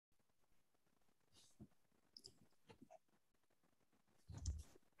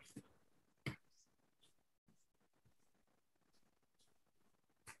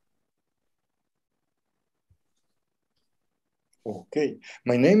Okay,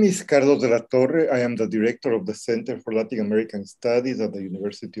 my name is Carlos de la Torre. I am the director of the Center for Latin American Studies at the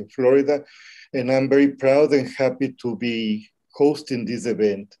University of Florida, and I'm very proud and happy to be hosting this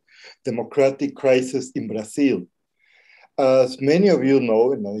event, Democratic Crisis in Brazil. As many of you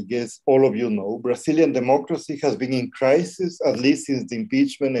know, and I guess all of you know, Brazilian democracy has been in crisis at least since the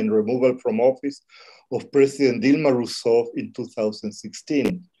impeachment and removal from office of President Dilma Rousseff in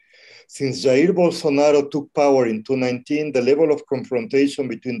 2016. Since Jair Bolsonaro took power in 2019, the level of confrontation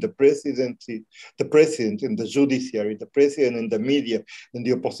between the president and the judiciary, the president and the media, and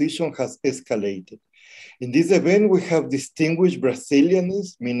the opposition has escalated. In this event, we have distinguished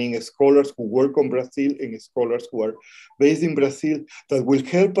Brazilians, meaning scholars who work on Brazil and scholars who are based in Brazil, that will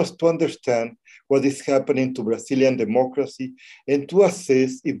help us to understand what is happening to Brazilian democracy and to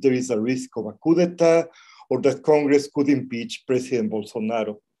assess if there is a risk of a coup d'etat or that Congress could impeach President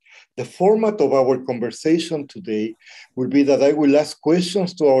Bolsonaro. The format of our conversation today will be that I will ask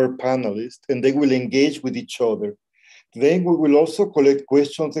questions to our panelists and they will engage with each other. Then we will also collect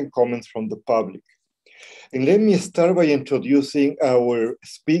questions and comments from the public. And let me start by introducing our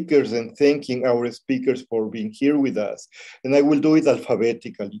speakers and thanking our speakers for being here with us. And I will do it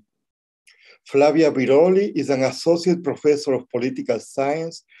alphabetically. Flávia Biroli is an associate professor of political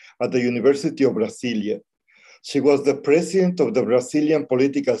science at the University of Brasilia. She was the president of the Brazilian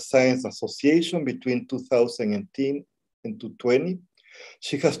Political Science Association between 2010 and 2020.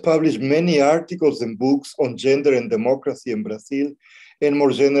 She has published many articles and books on gender and democracy in Brazil, and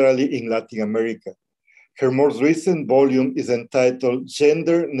more generally in Latin America. Her most recent volume is entitled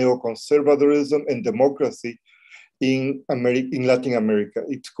Gender, Neoconservadorism, and Democracy in Latin America.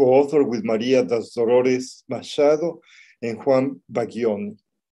 It's co-authored with Maria das Dolores Machado and Juan Baglioni.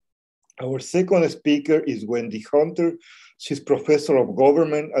 Our second speaker is Wendy Hunter. She's professor of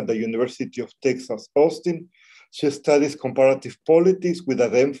government at the University of Texas, Austin. She studies comparative politics with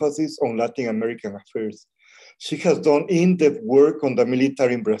an emphasis on Latin American affairs. She has done in-depth work on the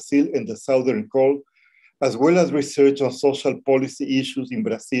military in Brazil and the Southern Cone, as well as research on social policy issues in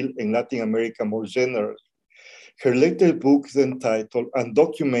Brazil and Latin America more generally. Her latest book is entitled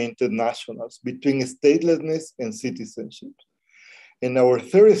Undocumented Nationals Between Statelessness and Citizenship. And our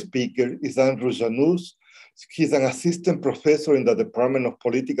third speaker is Andrew Janusz. He's an assistant professor in the Department of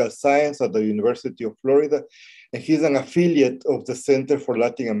Political Science at the University of Florida, and he's an affiliate of the Center for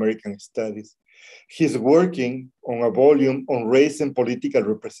Latin American Studies. He's working on a volume on race and political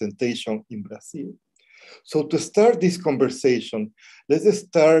representation in Brazil. So to start this conversation, let's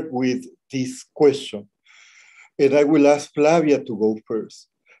start with this question. And I will ask Flavia to go first.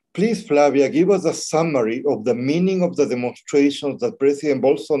 Please, Flavia, give us a summary of the meaning of the demonstrations that President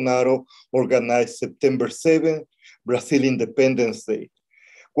Bolsonaro organized September 7th, Brazil Independence Day.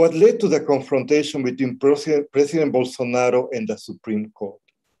 What led to the confrontation between President Bolsonaro and the Supreme Court?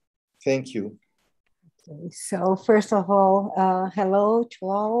 Thank you. Okay, so first of all, hello to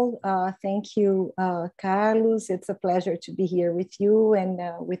all. Thank you, Carlos. It's a pleasure to be here with you and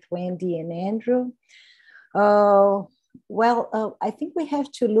with Wendy and Andrew. I think we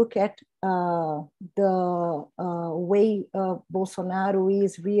have to look at the way Bolsonaro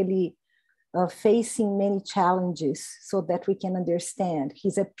is really facing many challenges so that we can understand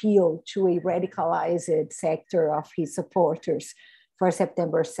his appeal to a radicalized sector of his supporters for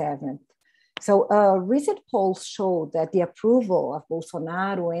September 7th. So recent polls show that the approval of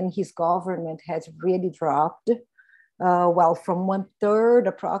Bolsonaro and his government has really dropped. From 1/3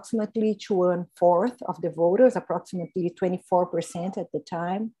 approximately to 1/4 of the voters, approximately 24% at the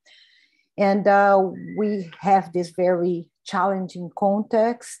time. And we have this very challenging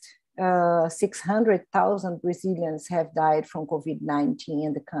context. 600,000 Brazilians have died from COVID-19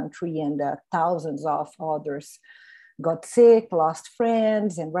 in the country, and thousands of others got sick, lost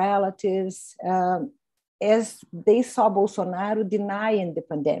friends and relatives, as they saw Bolsonaro denying the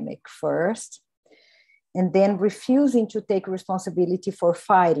pandemic first, and then refusing to take responsibility for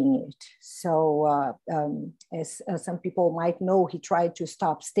fighting it. So as some people might know, he tried to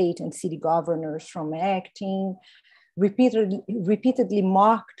stop state and city governors from acting, repeatedly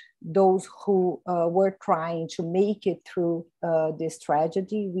mocked those who were trying to make it through this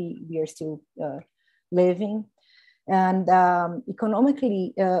tragedy we are still living. And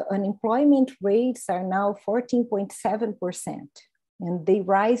economically, unemployment rates are now 14.7%. And they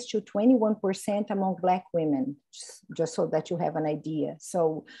rise to 21% among Black women, just so that you have an idea.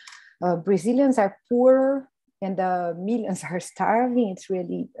 So Brazilians are poorer and millions are starving. It's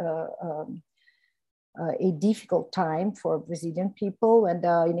really a difficult time for Brazilian people, and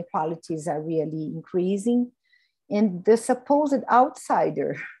inequalities are really increasing. And the supposed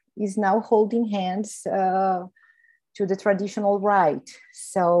outsider is now holding hands to the traditional right.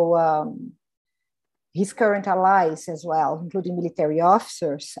 So his current allies as well, including military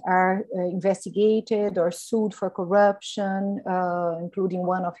officers, are investigated or sued for corruption, including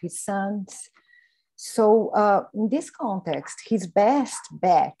one of his sons. So in this context, his best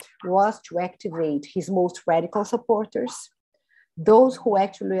bet was to activate his most radical supporters, those who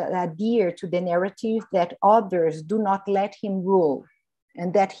actually adhere to the narrative that others do not let him rule,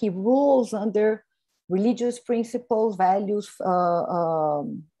 and that he rules under religious principles, values,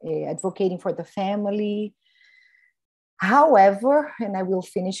 advocating for the family. However, and I will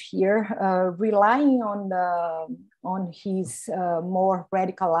finish here, relying on his more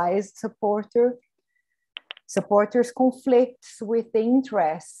radicalized supporters conflicts with the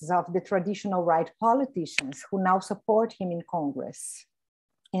interests of the traditional right politicians who now support him in Congress,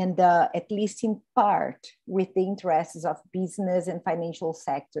 and at least in part with the interests of business and financial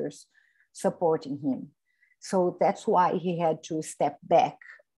sectors supporting him. So that's why he had to step back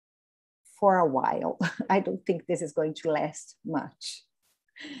for a while. I don't think this is going to last much.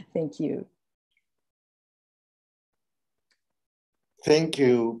 Thank you. Thank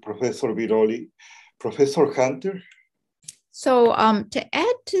you, Professor Biroli. Professor Hunter? So to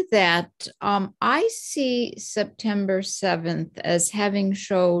add to that, I see September 7th as having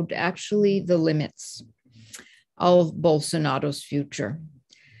showed actually the limits of Bolsonaro's future.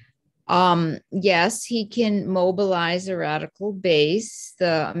 Yes, he can mobilize a radical base.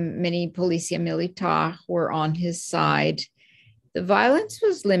 The many Polícia Militar were on his side. The violence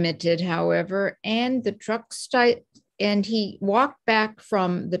was limited, however, and the truck strike, and he walked back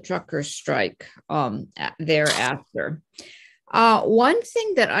from the trucker strike thereafter. One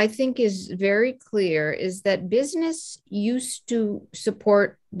thing that I think is very clear is that business used to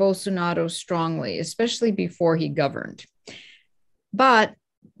support Bolsonaro strongly, especially before he governed. But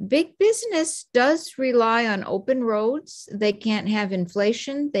big business does rely on open roads. They can't have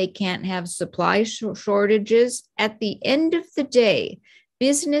inflation. They can't have supply shortages. At the end of the day,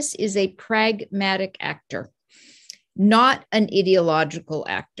 business is a pragmatic actor, not an ideological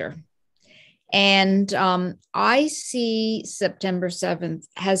actor. And I see September 7th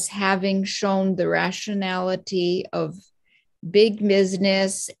as having shown the rationality of big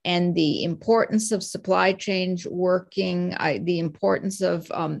business and the importance of supply chains working, the importance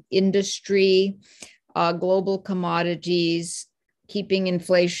of industry, global commodities, keeping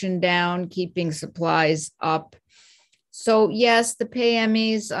inflation down, keeping supplies up. So yes, the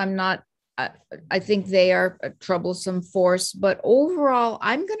PMEs, I think they are a troublesome force, but overall,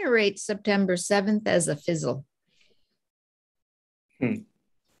 I'm going to rate September 7th as a fizzle. Thank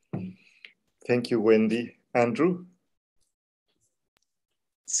you, Wendy. Andrew?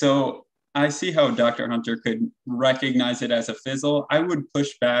 So I see how Dr. Hunter could recognize it as a fizzle. I would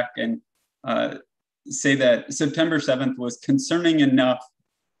push back and say that September 7th was concerning enough,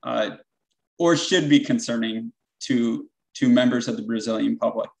 or should be concerning to members of the Brazilian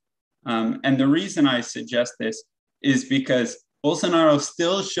public. And the reason I suggest this is because Bolsonaro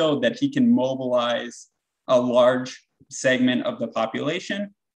still showed that he can mobilize a large segment of the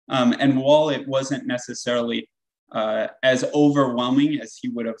population. And while it wasn't necessarily as overwhelming as he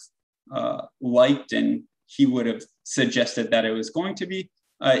would have liked and he would have suggested that it was going to be,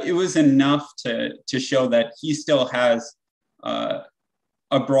 it was enough to show that he still has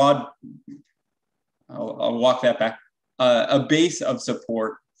a broad, I'll walk that back, a base of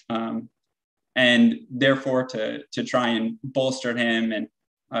support, and therefore to try and bolster him. And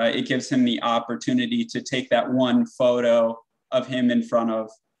it gives him the opportunity to take that one photo of him in front of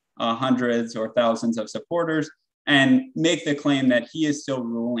hundreds or thousands of supporters and make the claim that he is still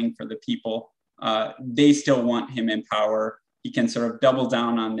ruling for the people. They still want him in power. He can sort of double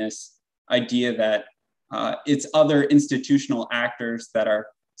down on this idea that it's other institutional actors that are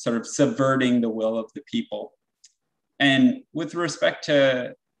sort of subverting the will of the people. And with respect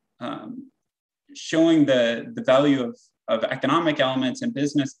to showing the value of economic elements in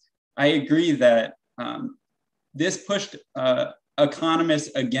business, I agree that this pushed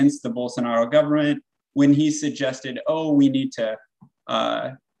economists against the Bolsonaro government when he suggested, oh, we need to,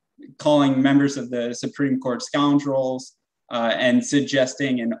 calling members of the Supreme Court scoundrels and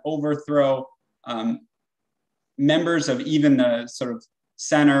suggesting an overthrow. Members of even the sort of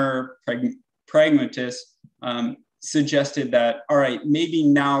center pragmatists suggested that, all right, maybe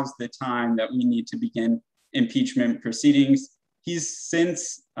now's the time that we need to begin impeachment proceedings. He's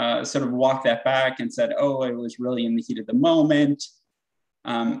since sort of walked that back and said, oh, it was really in the heat of the moment.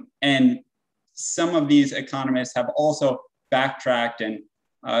 And some of these economists have also backtracked and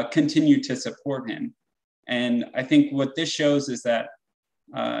continued to support him. And I think what this shows is that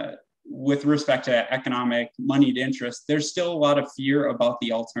with respect to economic moneyed interest, there's still a lot of fear about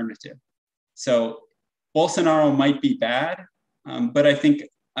the alternative. So Bolsonaro might be bad, but I think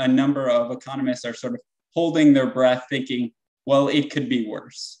a number of economists are sort of holding their breath thinking, well, it could be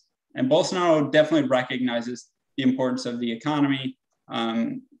worse. And Bolsonaro definitely recognizes the importance of the economy.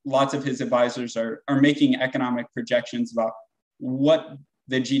 Lots of his advisors are making economic projections about what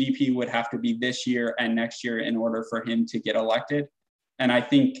the GDP would have to be this year and next year in order for him to get elected. And I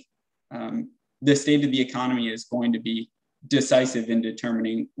think the state of the economy is going to be decisive in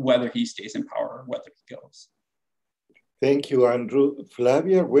determining whether he stays in power or whether he goes. Thank you, Andrew.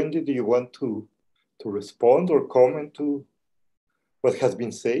 Flavia, Wendy, do you want to respond or comment to what has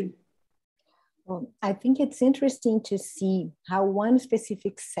been said? Well, I think it's interesting to see how one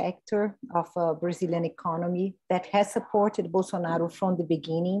specific sector of a Brazilian economy that has supported Bolsonaro from the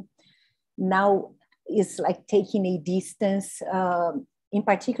beginning now is like taking a distance, in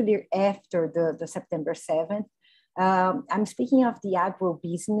particular after the September 7th. I'm speaking of the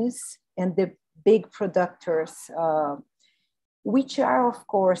agribusiness and the big producers, which are, of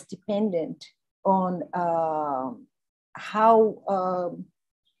course, dependent on how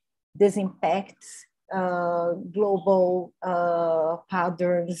this impacts global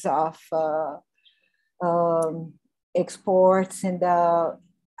patterns of exports. And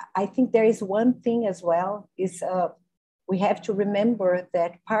I think there is one thing as well, is we have to remember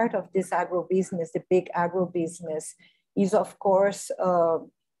that part of this agribusiness, the big agribusiness, is of course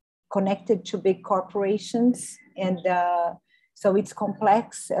connected to big corporations. And so it's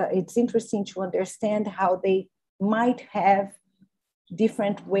complex. It's interesting to understand how they might have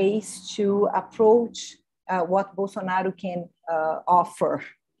different ways to approach what Bolsonaro can offer.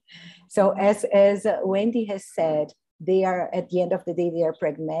 So as Wendy has said, they are, at the end of the day, they are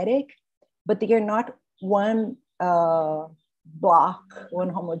pragmatic, but they are not one block, one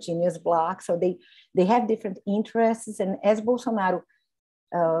homogeneous block. So they have different interests. And as Bolsonaro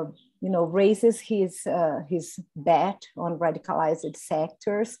raises his bet on radicalized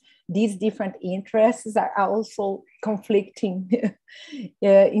sectors, these different interests are also conflicting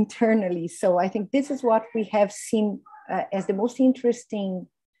internally. So I think this is what we have seen as the most interesting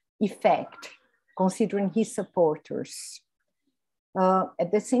effect, considering his supporters.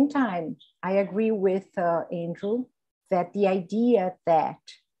 At the same time, I agree with Andrew that the idea that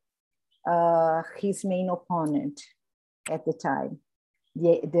his main opponent at the time,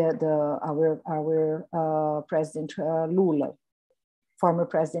 our President Lula, former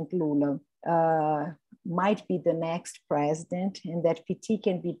President Lula, might be the next president, and that PT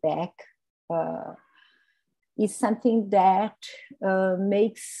can be back, is something that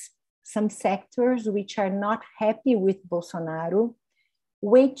makes some sectors which are not happy with Bolsonaro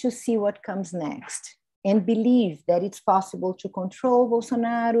wait to see what comes next and believe that it's possible to control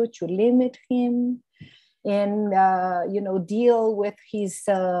Bolsonaro, to limit him, and deal with his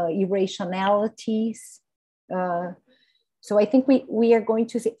irrationalities. So I think we are going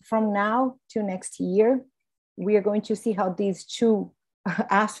to see, from now to next year, we are going to see how these two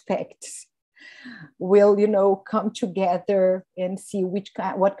aspects will, come together and see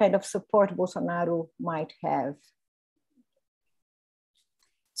what kind of support Bolsonaro might have.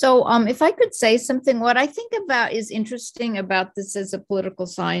 So if I could say something, what I think about is interesting about this as a political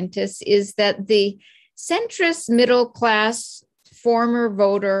scientist is that the centrist middle class former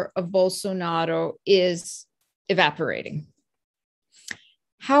voter of Bolsonaro is evaporating.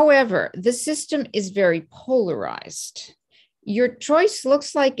 However, the system is very polarized. Your choice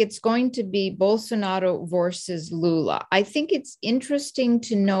looks like it's going to be Bolsonaro versus Lula. I think it's interesting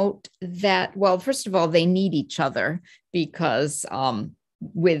to note that, well, first of all, they need each other because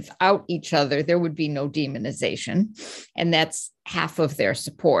without each other, there would be no demonization. And that's half of their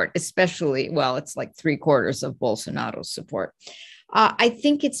support, especially, well, it's like 3/4 of Bolsonaro's support. I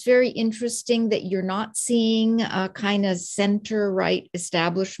think it's very interesting that you're not seeing a kind of center-right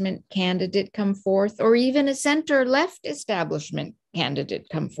establishment candidate come forth, or even a center-left establishment candidate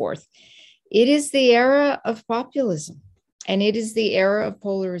come forth. It is the era of populism, and it is the era of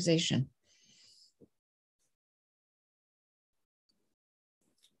polarization.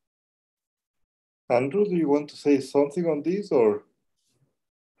 Andrew, do you want to say something on this, or?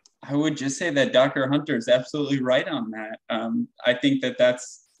 I would just say that Dr. Hunter is absolutely right on that. I think that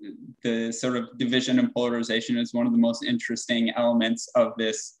that's the sort of division and polarization is one of the most interesting elements of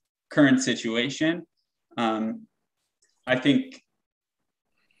this current situation. I think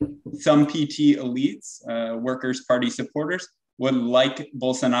some PT elites, Workers' Party supporters, would like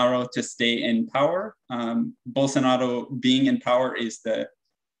Bolsonaro to stay in power. Bolsonaro being in power is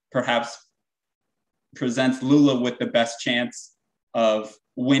perhaps presents Lula with the best chance of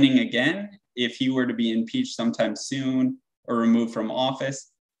winning again if he were to be impeached sometime soon or removed from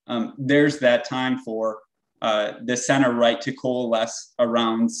office. There's that time for the center right to coalesce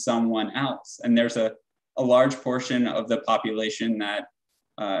around someone else. And there's a large portion of the population that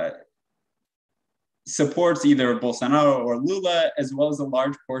supports either Bolsonaro or Lula, as well as a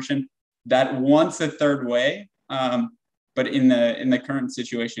large portion that wants a third way. But in the current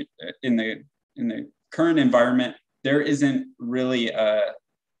situation, in the current environment, there isn't really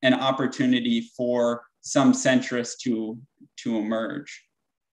an opportunity for some centrists to emerge.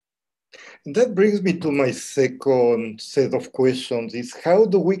 And that brings me to my second set of questions is how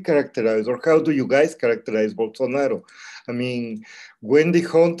do we characterize, or how do you guys characterize Bolsonaro? I mean, Wendy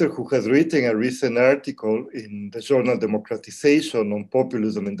Hunter, who has written a recent article in the journal Democratization on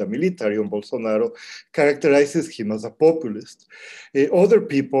populism and the military on Bolsonaro, characterizes him as a populist. Other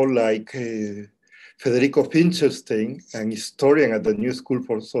people like Federico Fincherstein, an historian at the New School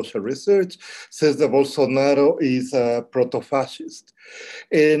for Social Research, says that Bolsonaro is a proto-fascist.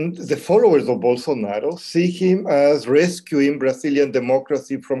 And the followers of Bolsonaro see him as rescuing Brazilian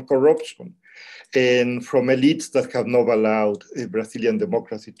democracy from corruption and from elites that have not allowed Brazilian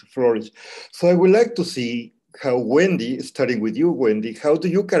democracy to flourish. So I would like to see how Wendy, starting with you, Wendy, how do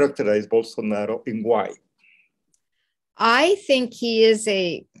you characterize Bolsonaro and why? I think he is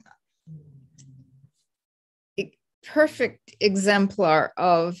a perfect exemplar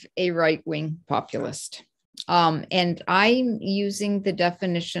of a right-wing populist. And I'm using the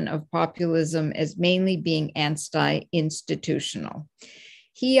definition of populism as mainly being anti-institutional.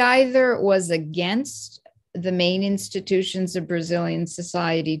 He either was against the main institutions of Brazilian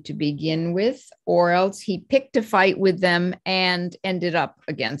society to begin with, or else he picked a fight with them and ended up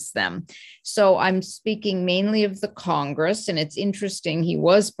against them. So I'm speaking mainly of the Congress, and it's interesting, he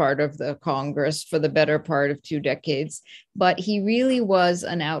was part of the Congress for the better part of 2 decades, but he really was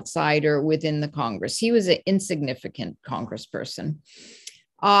an outsider within the Congress. He was an insignificant congressperson.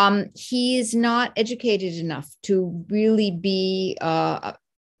 He is not educated enough to really be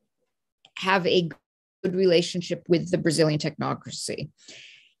have a good relationship with the Brazilian technocracy.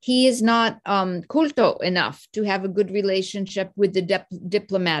 He is not culto enough to have a good relationship with the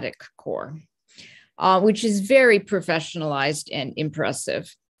diplomatic corps, which is very professionalized and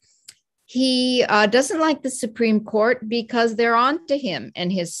impressive. He doesn't like the Supreme Court because they're on to him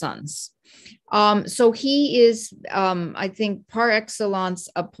and his sons. So he is, I think, par excellence,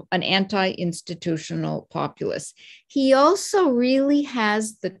 an anti-institutional populist. He also really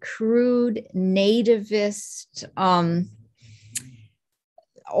has the crude nativist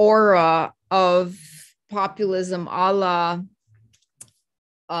aura of populism a la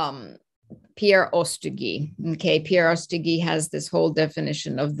Pierre Ostigi. Okay, Pierre Ostigi has this whole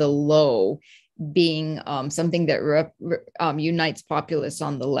definition of the low being something that unites populists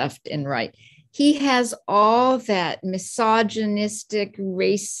on the left and right. He has all that misogynistic,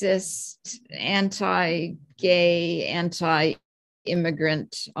 racist, anti-gay,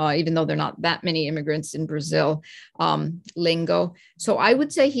 anti-immigrant, even though there are not that many immigrants in Brazil, lingo. So I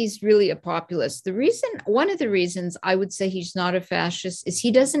would say he's really a populist. One of the reasons I would say he's not a fascist is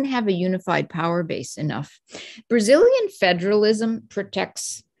he doesn't have a unified power base enough. Brazilian federalism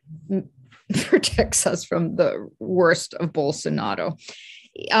protects us from the worst of Bolsonaro.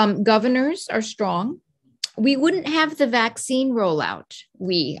 Governors are strong. We wouldn't have the vaccine rollout.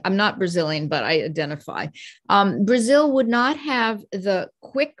 I'm not Brazilian, but I identify. Brazil would not have the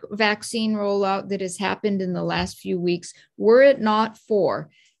quick vaccine rollout that has happened in the last few weeks were it not for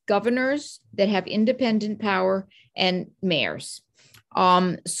governors that have independent power and mayors.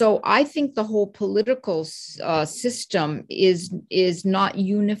 So I think the whole political system is not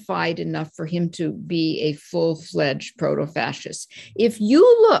unified enough for him to be a full-fledged proto-fascist. If you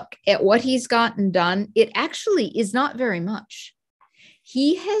look at what he's gotten done, it actually is not very much.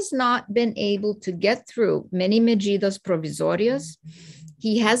 He has not been able to get through many medidas provisorias.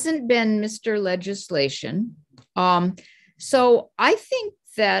 He hasn't been Mr. Legislation. So I think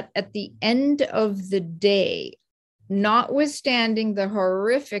that at the end of the day, notwithstanding the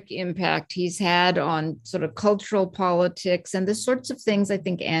horrific impact he's had on sort of cultural politics and the sorts of things I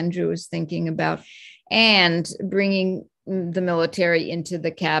think Andrew is thinking about, and bringing the military into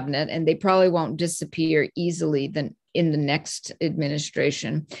the cabinet, and they probably won't disappear easily than in the next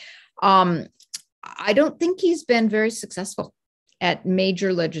administration. I don't think he's been very successful at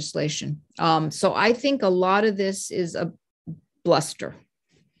major legislation. So I think a lot of this is a bluster.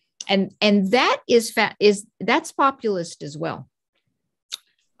 And that's populist as well.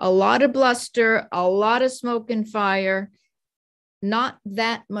 A lot of bluster, a lot of smoke and fire, not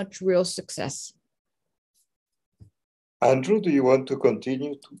that much real success. Andrew, do you want to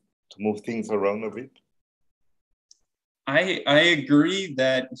continue to move things around a bit? I agree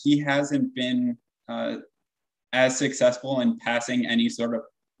that he hasn't been as successful in passing any sort of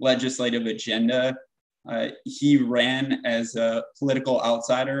legislative agenda. He ran as a political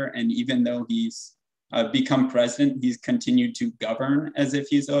outsider, and even though he's become president, he's continued to govern as if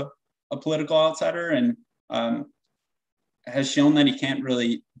he's a political outsider, and has shown that he can't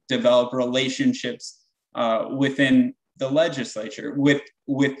really develop relationships within the legislature with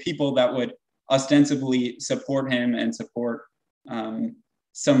people that would ostensibly support him and support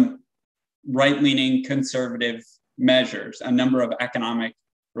some right-leaning conservative measures, a number of economic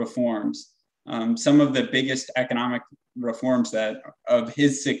reforms. Some of the biggest economic reforms of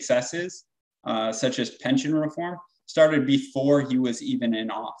his successes, such as pension reform, started before he was even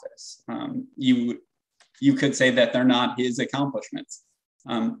in office. You could say that they're not his accomplishments.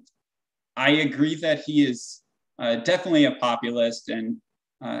 I agree that he is definitely a populist and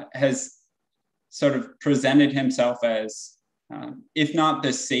has sort of presented himself as, if not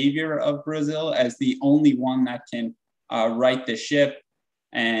the savior of Brazil, as the only one that can right the ship,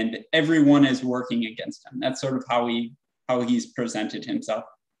 and everyone is working against him. That's sort of how he's presented himself.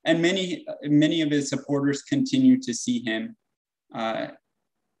 And many of his supporters continue to see him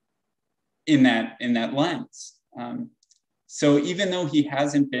in that lens. So even though he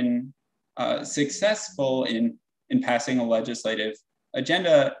hasn't been successful in passing a legislative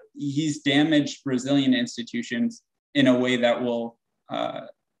agenda, he's damaged Brazilian institutions in a way that will,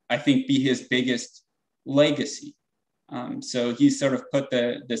 I think, be his biggest legacy. So he's sort of put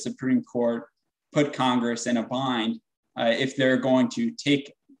the Supreme Court, put Congress in a bind. If they're going to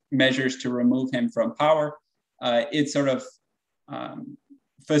take measures to remove him from power, it sort of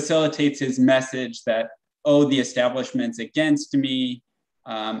facilitates his message that, oh, the establishment's against me.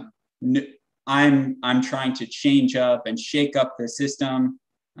 I'm trying to change up and shake up the system,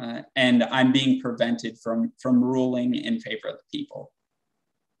 and I'm being prevented from ruling in favor of the people.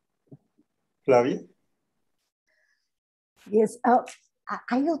 Flavia? Yes,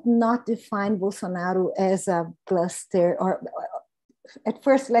 I would not define Bolsonaro as a cluster, or at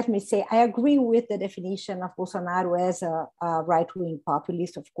first, let me say, I agree with the definition of Bolsonaro as a right-wing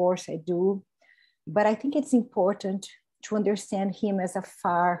populist. Of course, I do. But I think it's important to understand him as a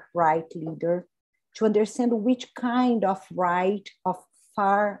far-right leader, to understand which kind of right, of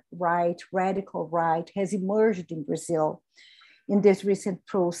far-right, radical right, has emerged in Brazil in this recent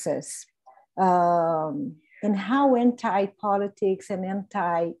process, and how anti-politics and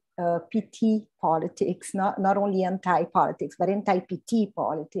anti-PT politics, not only anti-politics, but anti-PT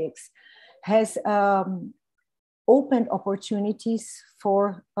politics, has opened opportunities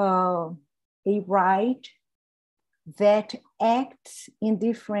for a right that acts in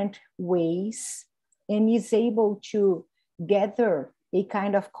different ways and is able to gather a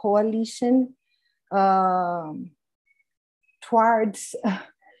kind of coalition towards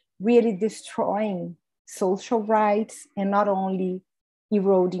really destroying social rights and not only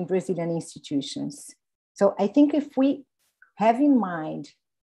eroding Brazilian institutions. So I think if we have in mind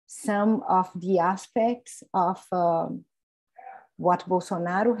some of the aspects of what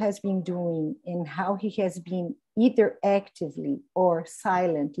Bolsonaro has been doing and how he has been either actively or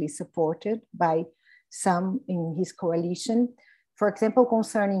silently supported by some in his coalition, for example,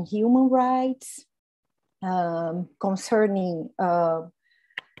 concerning human rights, concerning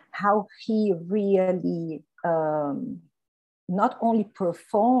how he really not only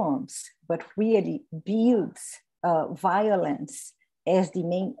performs, but really builds violence as the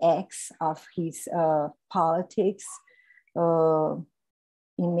main axe of his politics in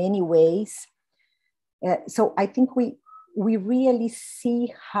many ways. So I think we really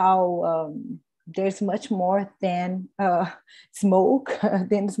see how there's much more than smoke,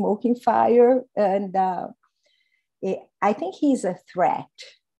 than smoking fire. And I think he's a threat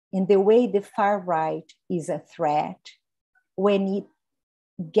in the way the far right is a threat when it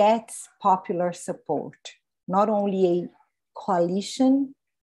gets popular support, not only a coalition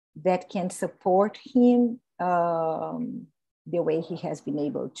that can support him the way he has been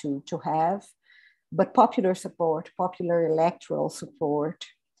able to have, but popular support, popular electoral support.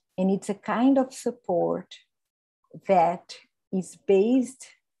 And it's a kind of support that is based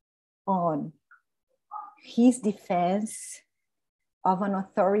on his defense of an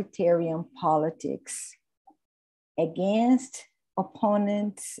authoritarian politics against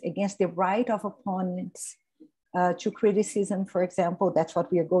opponents, against the right of opponents to criticism, for example. That's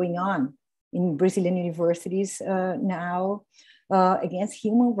what we are going on in Brazilian universities now, against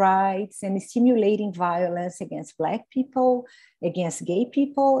human rights and stimulating violence against Black people, against gay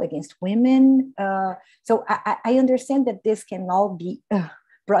people, against women. So I understand that this can all be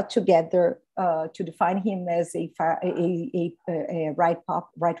brought together to define him as a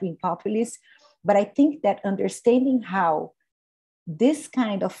right-wing populist. But I think that understanding how this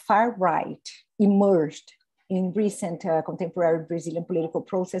kind of far right emerged in recent contemporary Brazilian political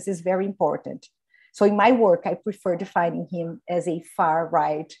process is very important. So in my work, I prefer defining him as a far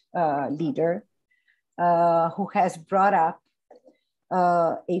right leader who has brought up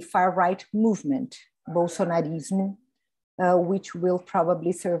a far right movement, Bolsonarismo, which will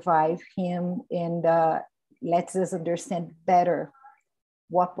probably survive him and lets us understand better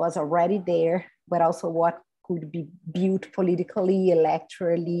what was already there, but also what could be built politically,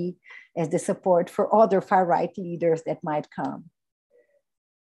 electorally, as the support for other far right leaders that might come.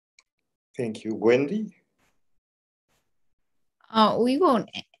 Thank you. Wendy? We won't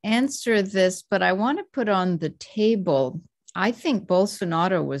answer this, but I want to put on the table, I think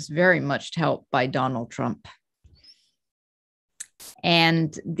Bolsonaro was very much helped by Donald Trump.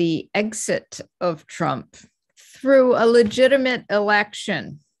 And the exit of Trump through a legitimate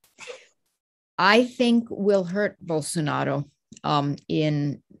election, I think will hurt Bolsonaro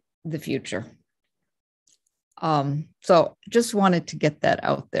in the future. So just wanted to get that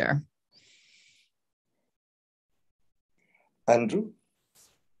out there. Andrew?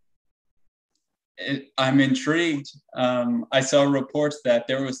 I'm intrigued. I saw reports that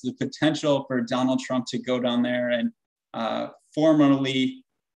there was the potential for Donald Trump to go down there and formally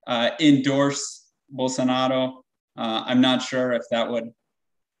endorse Bolsonaro. I'm not sure if that would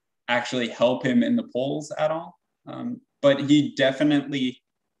actually help him in the polls at all, but he definitely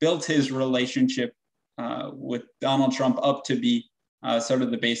built his relationship with Donald Trump up to be sort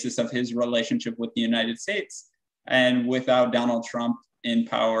of the basis of his relationship with the United States. And without Donald Trump in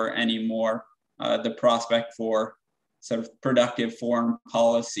power anymore, the prospect for sort of productive foreign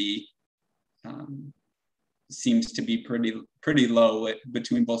policy seems to be pretty low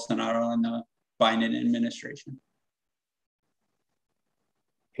between Bolsonaro and the Biden administration.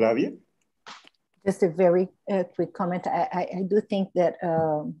 Flavia? Just a very quick comment. I do think that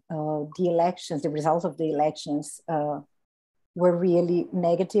the elections, the results of the elections were really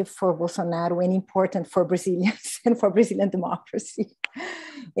negative for Bolsonaro and important for Brazilians and for Brazilian democracy.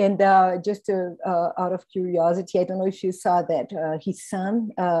 And just out of curiosity, I don't know if you saw that his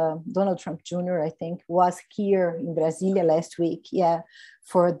son, Donald Trump Jr., I think, was here in Brasilia last week,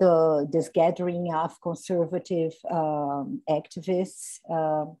 for this gathering of conservative activists.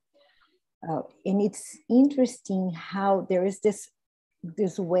 And it's interesting how there is this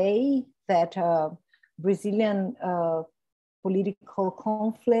way that Brazilian political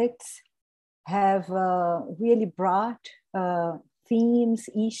conflicts have really brought themes,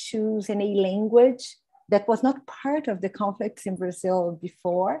 issues, and a language that was not part of the conflicts in Brazil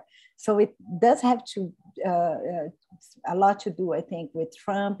before. So it does have to a lot to do, I think, with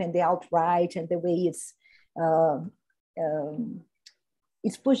Trump and the alt-right and the way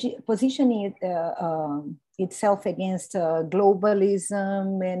it's positioning itself against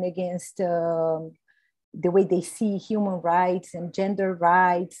globalism and against the way they see human rights and gender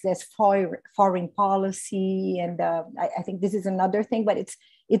rights as foreign policy. And I think this is another thing, but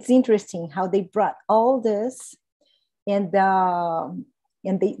it's interesting how they brought all this and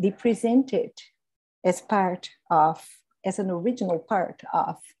they present it as an original part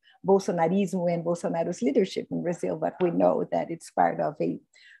of Bolsonarismo and Bolsonaro's leadership in Brazil, but we know that it's part of a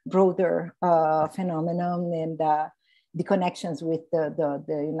broader phenomenon and the connections with the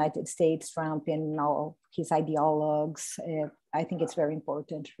United States, Trump, and all his ideologues. I think it's very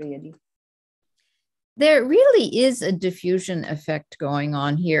important, really. There really is a diffusion effect going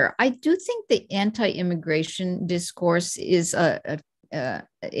on here. I do think the anti-immigration discourse is an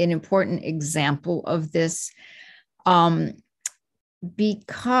important example of this,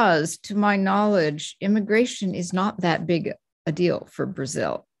 because to my knowledge, immigration is not that big a deal for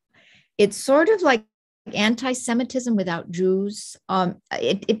Brazil. It's sort of like anti-Semitism without Jews.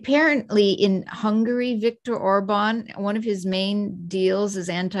 Apparently in Hungary, Viktor Orban, one of his main deals is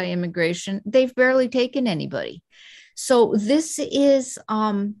anti-immigration. They've barely taken anybody. So this is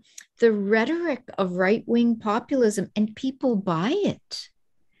the rhetoric of right-wing populism, and people buy it.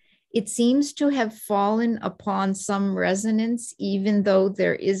 It seems to have fallen upon some resonance, even though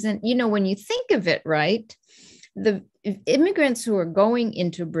there isn't, when you think of it, right? The immigrants who are going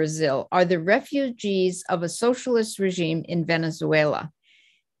into Brazil are the refugees of a socialist regime in Venezuela.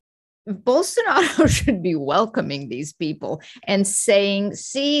 Bolsonaro should be welcoming these people and saying,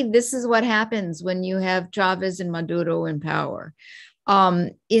 see, this is what happens when you have Chavez and Maduro in power.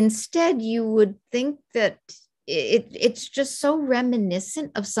 Instead, you would think that it's just so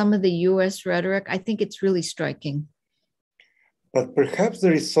reminiscent of some of the US rhetoric. I think it's really striking. But perhaps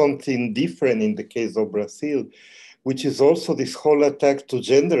there is something different in the case of Brazil, which is also this whole attack to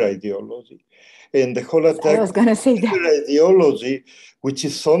gender ideology. And the whole attack I was going to say to gender ideology, which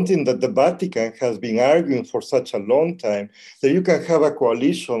is something that the Vatican has been arguing for such a long time, that you can have a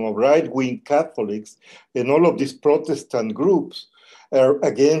coalition of right-wing Catholics and all of these Protestant groups are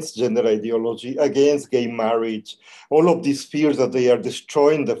against gender ideology, against gay marriage, all of these fears that they are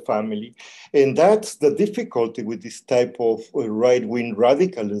destroying the family. And that's the difficulty with this type of right-wing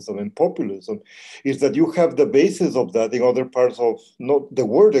radicalism and populism, is that you have the basis of that in other parts of not the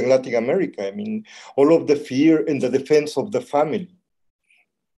world, in Latin America. I mean, all of the fear and the defense of the family.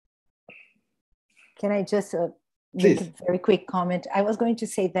 Can I just make a very quick comment? I was going to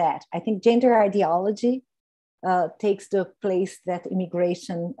say that I think gender ideology takes the place that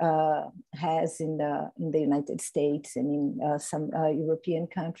immigration has in the United States and in some European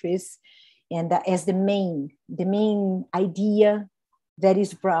countries, and as the main idea that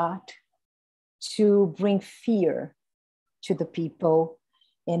is brought to bring fear to the people.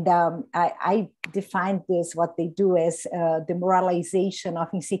 And I define this, what they do, as the moralization of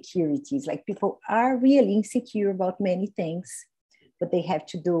insecurities. Like, people are really insecure about many things, but they have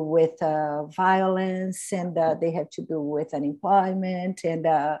to do with violence, and they have to do with unemployment and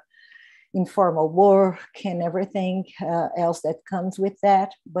informal work and everything else that comes with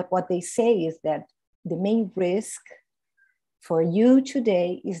that. But what they say is that the main risk for you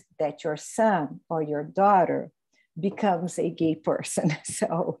today is that your son or your daughter becomes a gay person,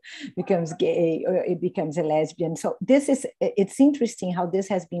 so becomes gay, or it becomes a lesbian. So it's interesting how this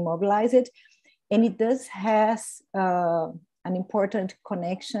has been mobilized, and it does has an important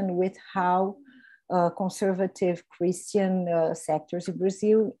connection with how conservative Christian sectors in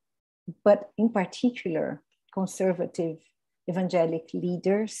Brazil, but in particular conservative evangelic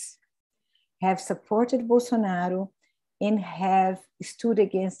leaders, have supported Bolsonaro and have stood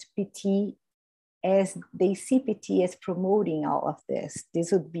against PT, as they see PT as promoting all of this.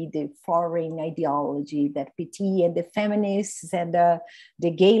 This would be the foreign ideology that PT and the feminists and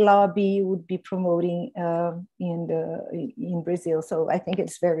the gay lobby would be promoting in Brazil. So I think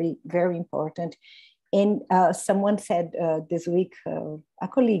it's very, very important. And someone said this week, a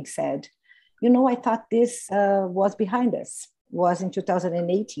colleague said, I thought this was behind us, was in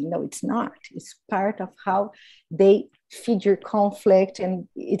 2018. No, it's not. It's part of how they figure conflict, and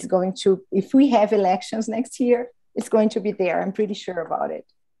it's going to, if we have elections next year, it's going to be there. I'm pretty sure about it.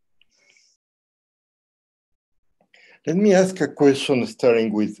 Let me ask a question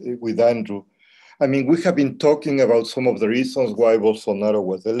starting with Andrew. I mean, we have been talking about some of the reasons why Bolsonaro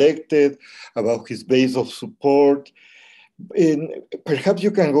was elected, about his base of support. And perhaps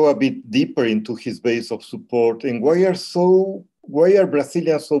you can go a bit deeper into his base of support, and why are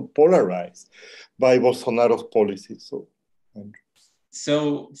Brazilians so polarized by Bolsonaro's policies?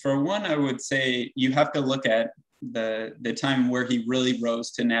 So for one, I would say you have to look at the time where he really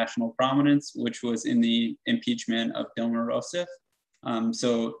rose to national prominence, which was in the impeachment of Dilma Rousseff.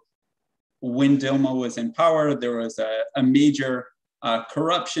 So when Dilma was in power, there was a major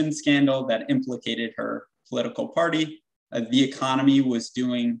corruption scandal that implicated her political party. The economy was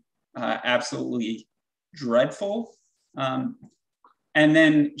doing absolutely dreadful. And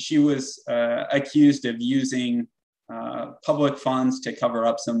then she was accused of using public funds to cover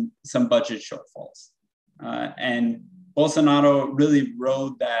up some budget shortfalls. And Bolsonaro really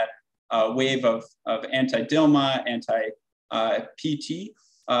rode that wave of anti-Dilma, anti-PT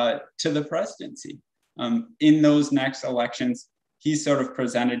to the presidency. In those next elections, he sort of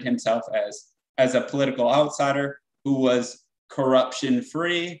presented himself as a political outsider who was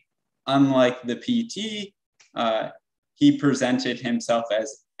corruption-free, unlike the PT. He presented himself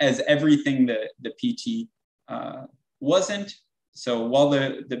as everything the PT wasn't. So while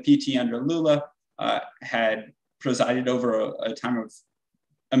the PT under Lula had presided over a time of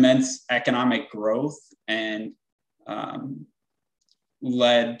immense economic growth and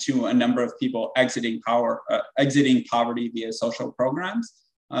led to a number of people exiting poverty via social programs,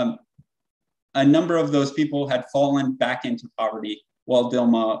 a number of those people had fallen back into poverty while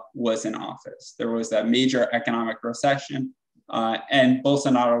Dilma was in office. There was that major economic recession, and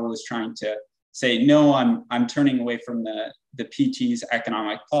Bolsonaro was trying to say, no, I'm turning away from the PT's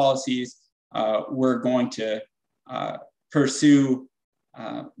economic policies. We're going to pursue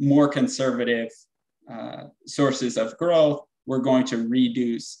more conservative sources of growth. We're going to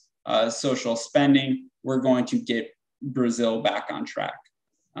reduce social spending. We're going to get Brazil back on track.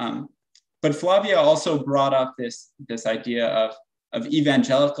 But Flavia also brought up this idea of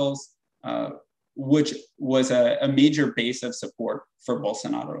evangelicals, which was a major base of support for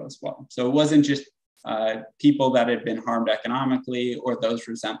Bolsonaro as well. So it wasn't just people that had been harmed economically or those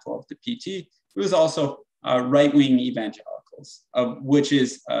resentful of the PT. It was also right-wing evangelicals, which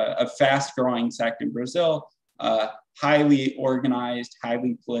is a fast-growing sect in Brazil, highly organized,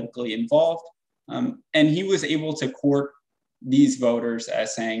 highly politically involved. And he was able to court these voters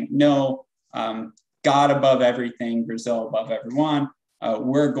as saying, no, God above everything, Brazil above everyone.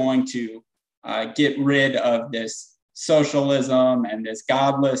 We're going to get rid of this socialism and this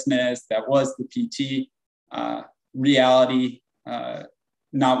godlessness that was the PT, reality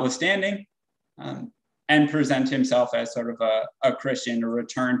notwithstanding, and present himself as sort of a Christian, a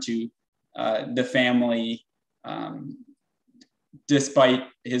return to the family, despite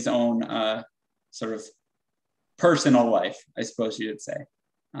his own sort of personal life, I suppose you would say.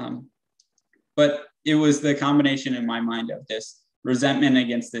 But it was the combination in my mind of this resentment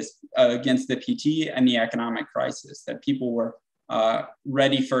against the PT and the economic crisis that people were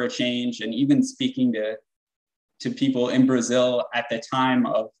ready for a change. And even speaking to people in Brazil at the time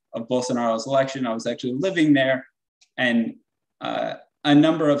of Bolsonaro's election, I was actually living there, and a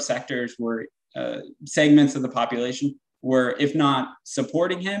number of sectors were segments of the population were, if not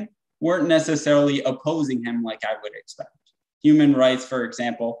supporting him, weren't necessarily opposing him like I would expect. Human rights, for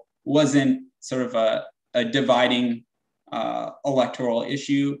example, wasn't sort of a dividing electoral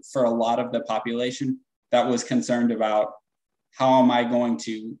issue for a lot of the population that was concerned about how am I going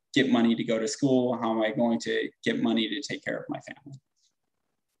to get money to go to school? How am I going to get money to take care of my family?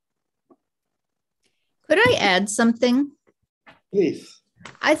 Could I add something? Please.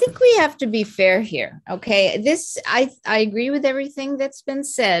 I think we have to be fair here. Okay. I agree with everything that's been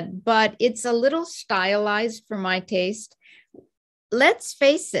said, but it's a little stylized for my taste. Let's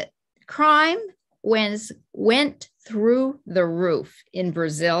face it, crime went through the roof in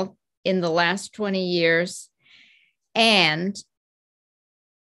Brazil in the last 20 years. And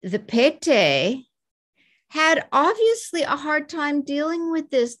the PT had obviously a hard time dealing with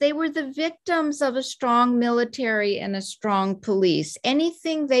this. They were the victims of a strong military and a strong police.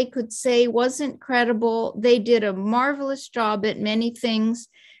 Anything they could say wasn't credible. They did a marvelous job at many things.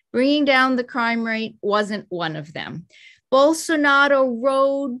 Bringing down the crime rate wasn't one of them. Bolsonaro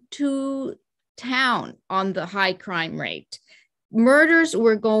rode to town on the high crime rate. Murders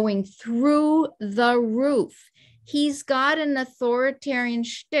were going through the roof. He's got an authoritarian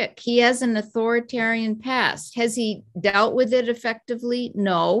shtick. He has an authoritarian past. Has he dealt with it effectively?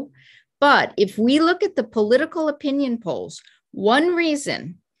 No. But if we look at the political opinion polls, one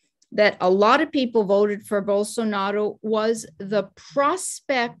reason that a lot of people voted for Bolsonaro was the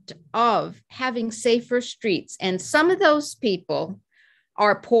prospect of having safer streets. And some of those people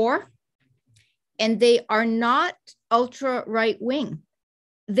are poor and they are not ultra right wing.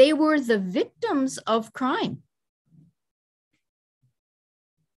 They were the victims of crime.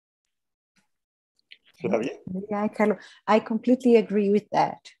 Flavia? Yeah, Carlo, I completely agree with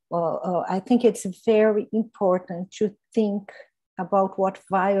that. Well, I think it's very important to think about what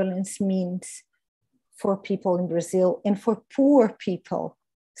violence means for people in Brazil and for poor people,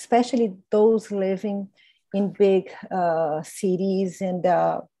 especially those living in big cities and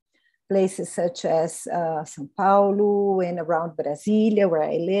places such as São Paulo and around Brasilia, where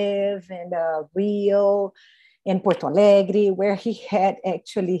I live, and Rio and Porto Alegre, where he had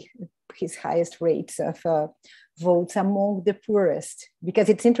actually his highest rates of votes among the poorest, because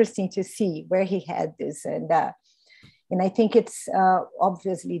it's interesting to see where he had this. And I think it's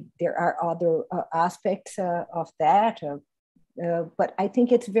obviously there are other aspects of that, but I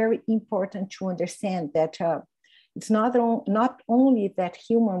think it's very important to understand that it's not only that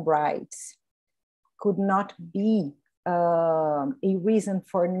human rights could not be a reason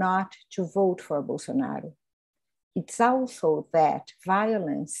for not to vote for Bolsonaro. It's also that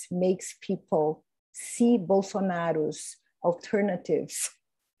violence makes people see Bolsonaro's alternatives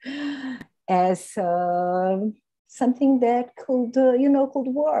as something that could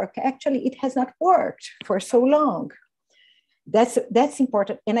work. Actually, it has not worked for so long. That's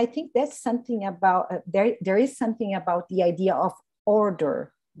important. And I think that's something about, there is something about the idea of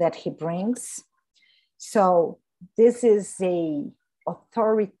order that he brings. So this is a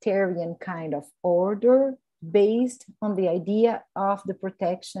authoritarian kind of order based on the idea of the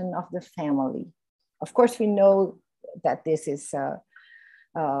protection of the family. Of course, we know that this is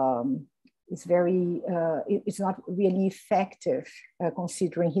it's not really effective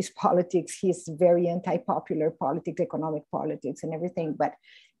considering his politics. He's very anti-popular politics, economic politics and everything, but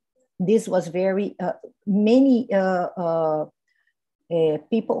this was very, many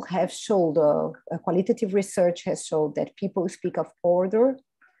people have showed, qualitative research has showed that people speak of order,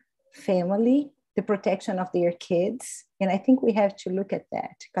 family, the protection of their kids. And I think we have to look at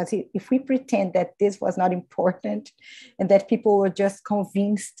that, because if we pretend that this was not important and that people were just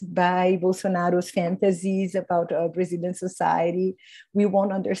convinced by Bolsonaro's fantasies about Brazilian society, we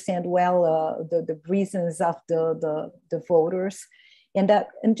won't understand well the reasons of the voters. And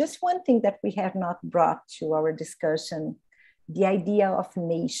just one thing that we have not brought to our discussion, the idea of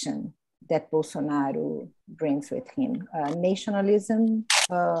nation that Bolsonaro brings with him. Nationalism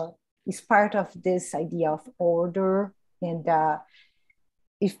is part of this idea of order. And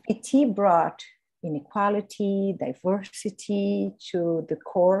if PT brought inequality, diversity to the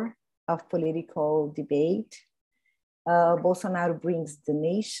core of political debate, Bolsonaro brings the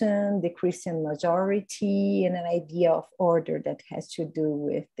nation, the Christian majority, and an idea of order that has to do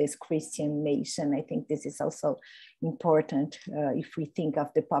with this Christian nation. I think this is also important if we think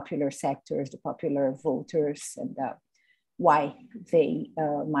of the popular sectors, the popular voters, and why they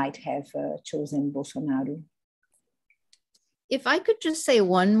might have chosen Bolsonaro. If I could just say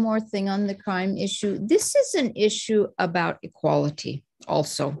one more thing on the crime issue, this is an issue about equality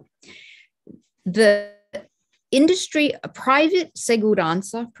also. The industry, private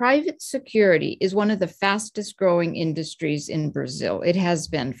segurança, private security is one of the fastest growing industries in Brazil. It has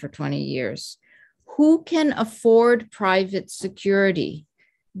been for 20 years. Who can afford private security?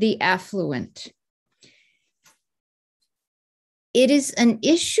 The affluent. It is an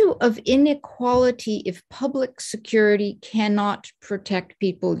issue of inequality if public security cannot protect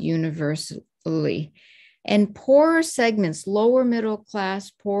people universally. And poorer segments, lower middle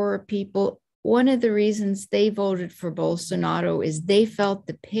class, poorer people, one of the reasons they voted for Bolsonaro is they felt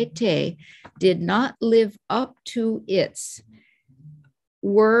the PT did not live up to its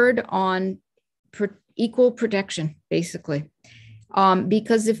word on equal protection, basically.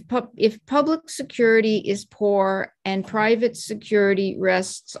 Because if public security is poor and private security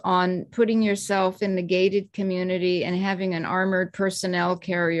rests on putting yourself in the gated community and having an armored personnel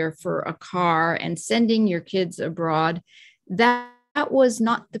carrier for a car and sending your kids abroad, that was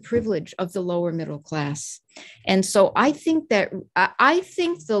not the privilege of the lower middle class. And so I think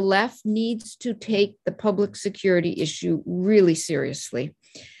the left needs to take the public security issue really seriously,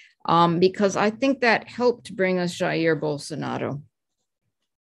 because I think that helped bring us Jair Bolsonaro.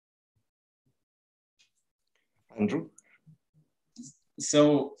 Andrew?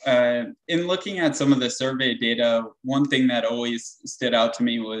 So in looking at some of the survey data, one thing that always stood out to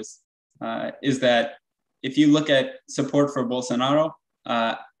me was is that if you look at support for Bolsonaro,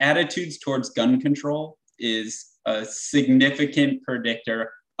 attitudes towards gun control is a significant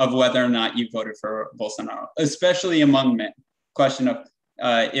predictor of whether or not you voted for Bolsonaro, especially among men. Question of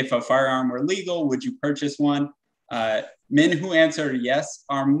if a firearm were legal, would you purchase one? Men who answered yes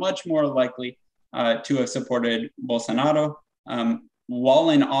are much more likely to have supported Bolsonaro. While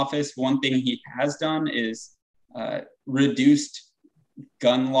in office, one thing he has done is reduced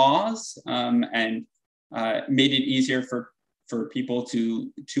gun laws and made it easier for people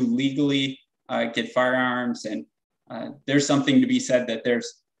to legally get firearms. And there's something to be said that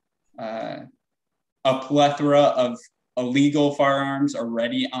there's a plethora of illegal firearms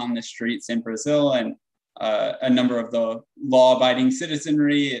already on the streets in Brazil. And a number of the law-abiding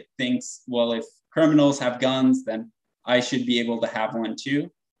citizenry thinks, well, if criminals have guns, then I should be able to have one too.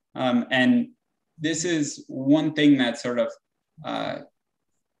 And this is one thing that sort of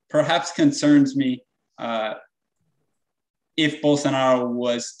perhaps concerns me if Bolsonaro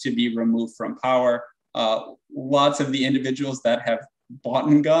was to be removed from power. Lots of the individuals that have bought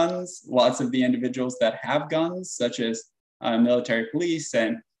guns, lots of the individuals that have guns, such as military police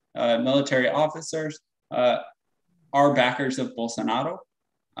and military officers, are backers of Bolsonaro.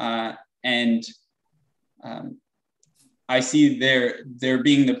 And I see there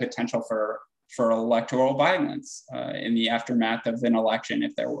being the potential for electoral violence in the aftermath of an election,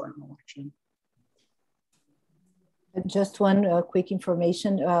 if there were an election. Just one quick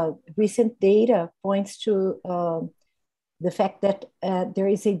information. Recent data points to the fact that there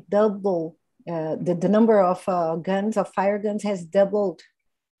is a double, the number of guns, of fire guns has doubled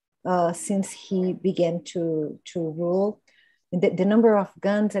since he began to rule. The number of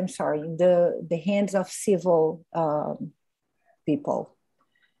guns, I'm sorry, in the hands of civil people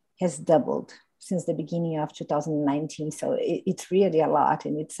has doubled since the beginning of 2019. So it's really a lot,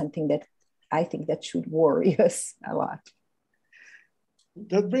 and it's something that I think that should worry us a lot.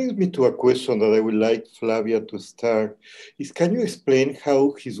 That brings me to a question that I would like Flavia to start. Can you explain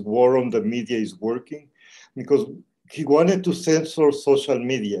how his war on the media is working? Because he wanted to censor social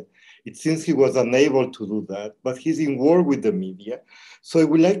media. It seems he was unable to do that, but he's in war with the media. So I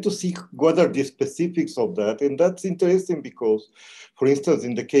would like to see what are the specifics of that. And that's interesting because, for instance,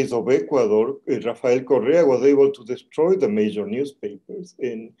 in the case of Ecuador, Rafael Correa was able to destroy the major newspapers,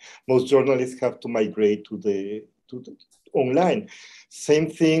 and most journalists have to migrate to the online. Same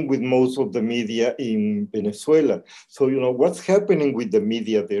thing with most of the media in Venezuela. So, what's happening with the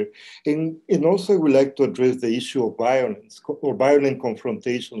media there? And also I would like to address the issue of violence or violent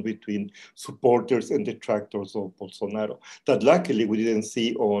confrontation between supporters and detractors of Bolsonaro that luckily we didn't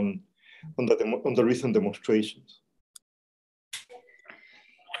see on the recent demonstrations.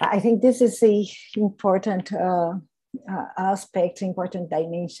 I think this is a important aspect, important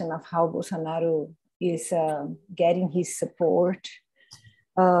dimension of how Bolsonaro is getting his support.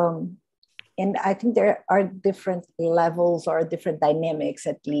 And I think there are different levels or different dynamics,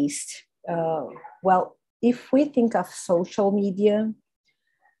 at least. Well, if we think of social media,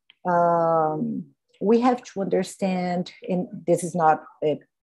 we have to understand, and this is not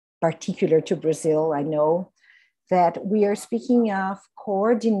particular to Brazil, I know, that we are speaking of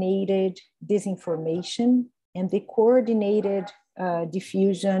coordinated disinformation and the coordinated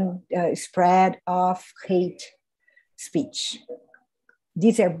diffusion, spread of hate speech.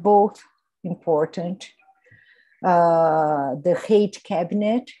 These are both important. The hate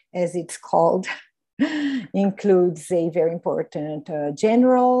cabinet, as it's called, includes a very important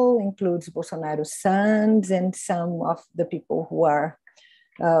general, includes Bolsonaro's sons and some of the people who are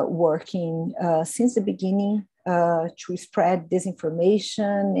working since the beginning to spread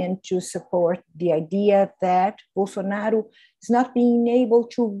disinformation and to support the idea that Bolsonaro is not being able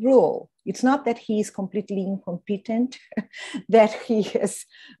to rule. It's not that he is completely incompetent, that he has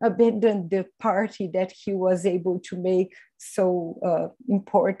abandoned the party that he was able to make so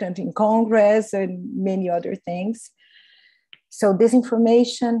important in Congress and many other things. So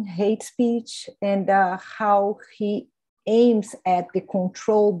disinformation, hate speech, and how he aims at the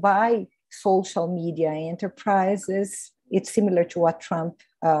control by social media enterprises. It's similar to what Trump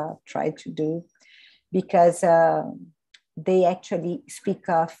tried to do, because they actually speak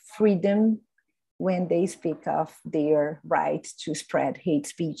of freedom when they speak of their right to spread hate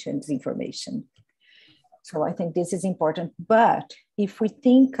speech and disinformation. So I think this is important. But if we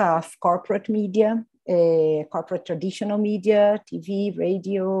think of corporate media, corporate traditional media, TV,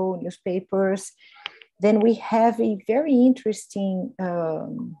 radio, newspapers, then we have a very interesting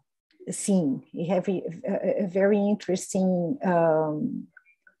scene. We have a very interesting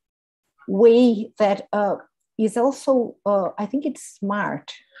way that is also, I think it's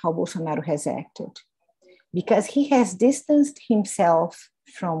smart how Bolsonaro has acted, because he has distanced himself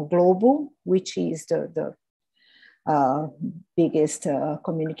from Globo, which is the biggest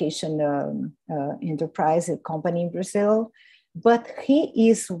communication enterprise company in Brazil, but he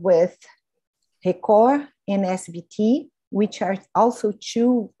is with Record and SBT, which are also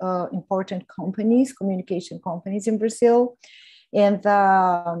two important companies, communication companies in Brazil. And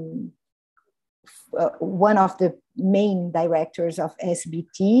one of the main directors of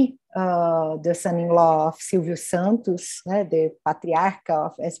SBT, the son-in-law of Silvio Santos, the patriarca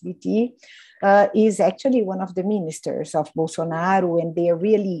of SBT, is actually one of the ministers of Bolsonaro, and they are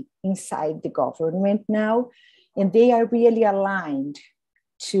really inside the government now, and they are really aligned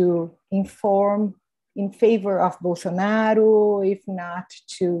to inform in favor of Bolsonaro, if not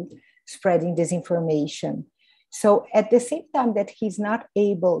to spreading disinformation. So at the same time that he's not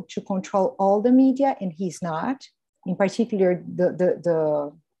able to control all the media, and he's not, in particular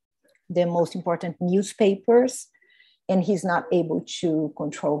the most important newspapers, and he's not able to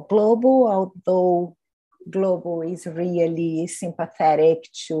control Globo, although Globo is really sympathetic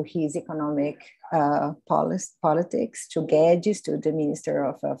to his economic politics, to Guedes, to the Minister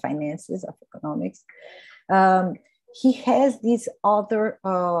of Finances, of Economics. He has these other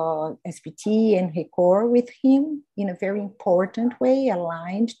SBT and Record with him in a very important way,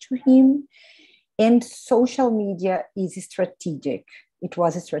 aligned to him. And social media is strategic. It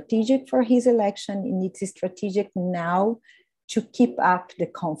was strategic for his election, and it's strategic now to keep up the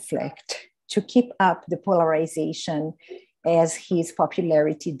conflict, to keep up the polarization as his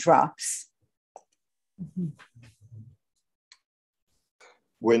popularity drops. Mm-hmm.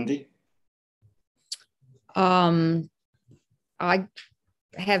 Wendy? I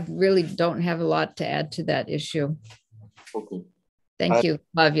don't have a lot to add to that issue. Okay. Thank you,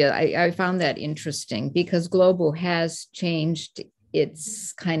 Flávia. I found that interesting because Globo has changed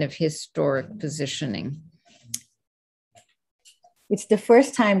its kind of historic positioning. It's the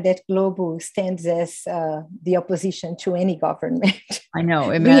first time that Globo stands as the opposition to any government. I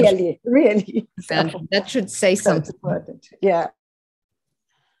know. Imagine, really. Imagine. So, that should say something. Important. Yeah.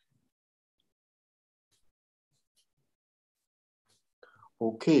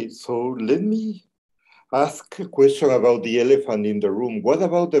 Okay, so let me ask a question about the elephant in the room. What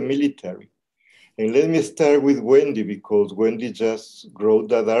about the military? And let me start with Wendy, because Wendy just wrote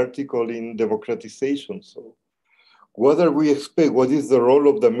that article in Democratization. So what are we expect? What is the role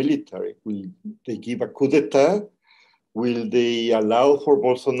of the military? Will they give a coup d'etat? Will they allow for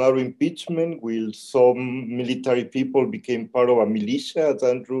Bolsonaro impeachment? Will some military people become part of a militia, as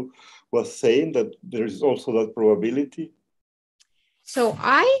Andrew was saying, that there is also that probability? So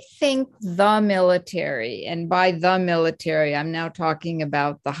I think the military, and by the military, I'm now talking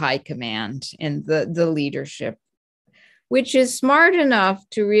about the high command and the leadership, which is smart enough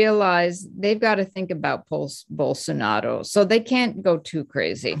to realize they've got to think about Bolsonaro. So they can't go too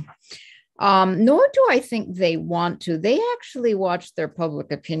crazy. Nor do I think they want to. They actually watch their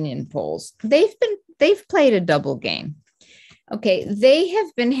public opinion polls. They've played a double game. Okay, they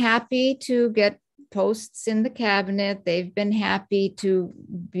have been happy to get posts in the cabinet. They've been happy to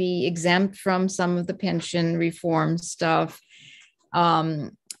be exempt from some of the pension reform stuff.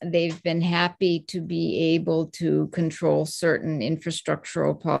 They've been happy to be able to control certain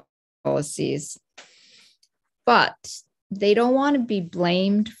infrastructural policies. But they don't want to be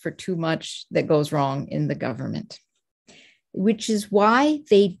blamed for too much that goes wrong in the government, which is why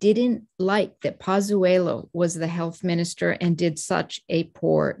they didn't like that Pazuello was the health minister and did such a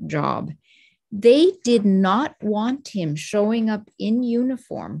poor job. They did not want him showing up in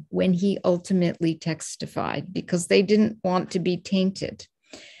uniform when he ultimately testified because they didn't want to be tainted.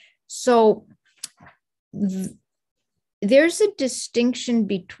 So there's a distinction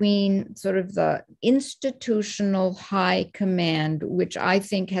between sort of the institutional high command, which I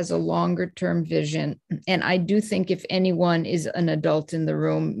think has a longer term vision. And I do think if anyone is an adult in the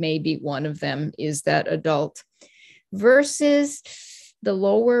room, maybe one of them is that adult, versus the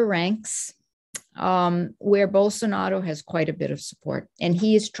lower ranks, where Bolsonaro has quite a bit of support. And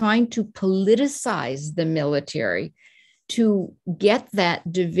he is trying to politicize the military to get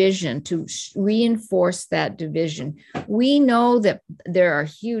that division, to reinforce that division. We know that there are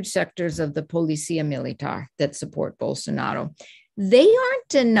huge sectors of the Policia Militar that support Bolsonaro. They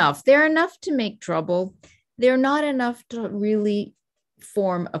aren't enough. They're enough to make trouble. They're not enough to really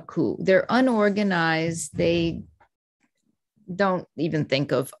form a coup. They're unorganized. They don't even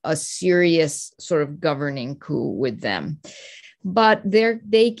think of a serious sort of governing coup with them, but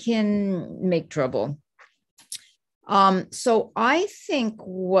they can make trouble. So I think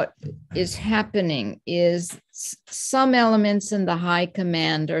what is happening is some elements in the high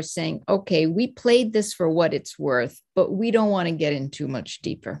command are saying, okay, we played this for what it's worth, but we don't want to get in too much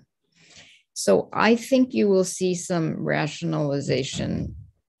deeper. So I think you will see some rationalization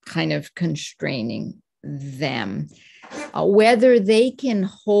kind of constraining them. Whether they can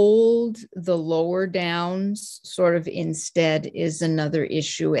hold the lower downs sort of instead is another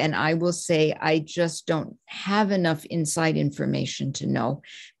issue. And I will say, I just don't have enough inside information to know,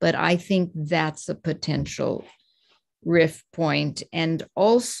 but I think that's a potential rift point. And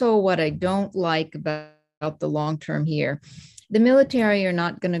also what I don't like about the long term here, the military are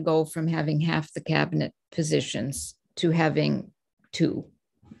not going to go from having half the cabinet positions to having 2.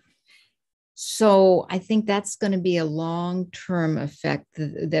 So I think that's going to be a long-term effect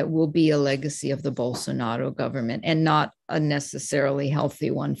that will be a legacy of the Bolsonaro government and not a necessarily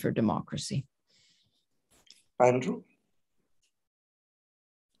healthy one for democracy. Andrew?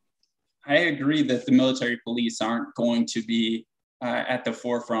 I agree that the military police aren't going to be at the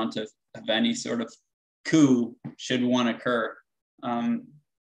forefront of any sort of coup should one occur.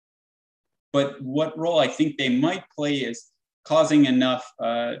 But what role I think they might play is causing enough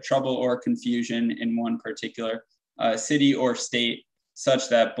trouble or confusion in one particular city or state such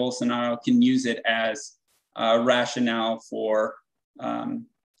that Bolsonaro can use it as a rationale for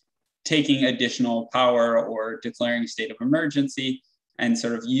taking additional power or declaring a state of emergency and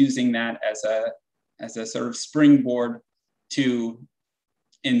sort of using that as a sort of springboard to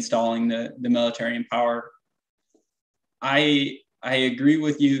installing the military in power. I agree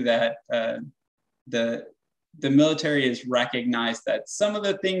with you that the military has recognized that some of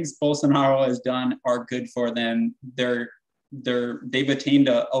the things Bolsonaro has done are good for them. They've attained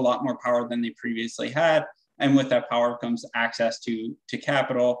a lot more power than they previously had. And with that power comes access to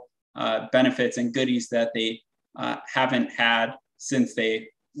capital, benefits and goodies that they haven't had since they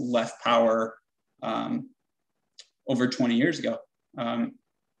left power over 20 years ago. And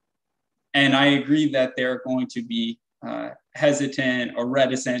I agree that they're going to be hesitant or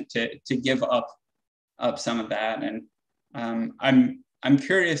reticent to give up some of that. And I'm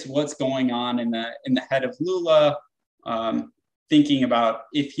curious what's going on in the head of Lula, thinking about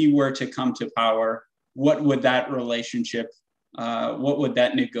if he were to come to power, what would that relationship what would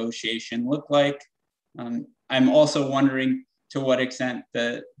that negotiation look like? I'm also wondering to what extent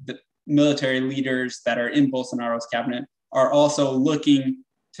the military leaders that are in Bolsonaro's cabinet are also looking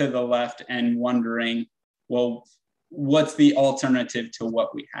to the left and wondering, well, what's the alternative to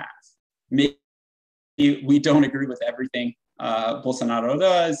what we have? Maybe we don't agree with everything Bolsonaro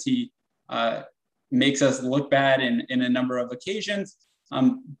does. He makes us look bad in a number of occasions,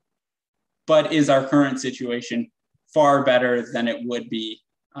 but is our current situation far better than it would be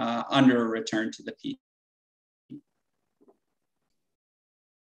under a return to the peace?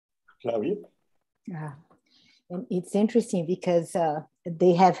 Flávia? Yeah. And it's interesting because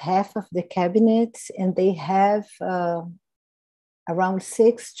they have half of the cabinet and they have around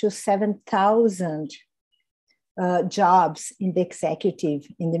 6,000 to 7,000 jobs in the executive,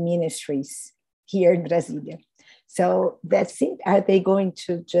 in the ministries here in Brasilia. So that's it. Are they going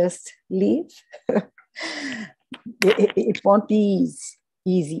to just leave? It won't be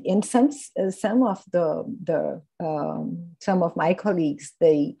easy. And some of some of my colleagues,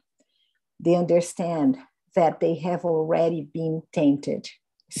 they understand that they have already been tainted.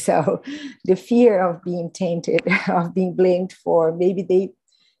 So the fear of being tainted, of being blamed for, maybe they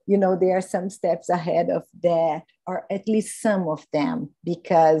are some steps ahead of that, or at least some of them,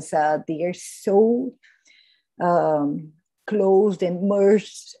 because they are so closed and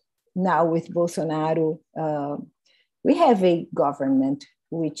merged now with Bolsonaro. We have a government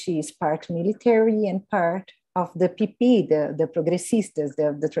which is part military and part of the PP, the progressistas,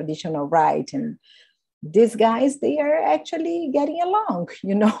 the traditional right. And these guys, they are actually getting along,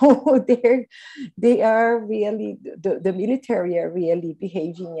 they are really, the military are really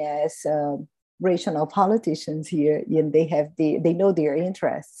behaving as rational politicians here, and they know their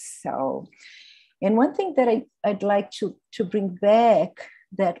interests. So, and one thing that I'd like to bring back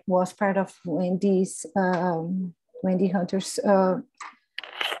that was part of Wendy Hunter's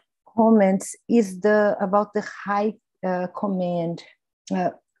comments is about the high command.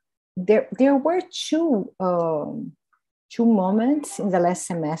 There were two moments in the last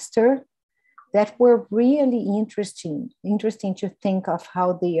semester that were really interesting to think of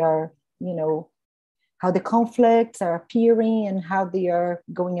how they are, how the conflicts are appearing and how they are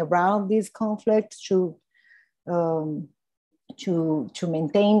going around these conflicts to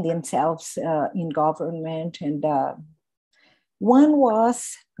maintain themselves in government. And one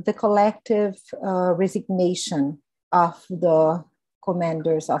was the collective resignation of the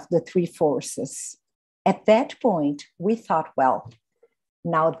commanders of the three forces. At that point, we thought, well,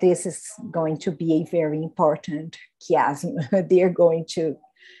 now this is going to be a very important chiasm. They're going to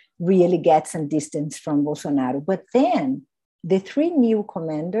really get some distance from Bolsonaro. But then the three new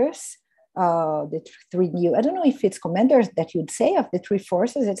commanders, I don't know if it's commanders that you'd say of the three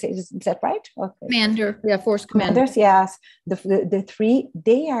forces, is that right? Okay. Commander, yeah, force commanders. Yes. The three,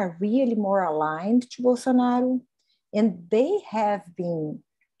 they are really more aligned to Bolsonaro, and they have been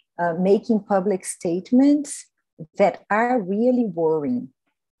making public statements that are really worrying.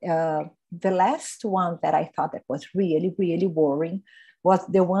 The last one that I thought that was really, really worrying was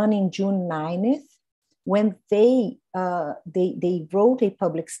the one in June 9th, when they wrote a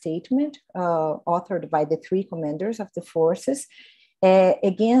public statement authored by the three commanders of the forces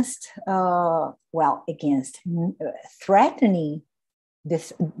against threatening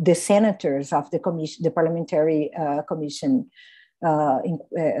the senators of the commission, the parliamentary commission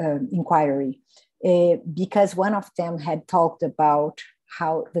inquiry, because one of them had talked about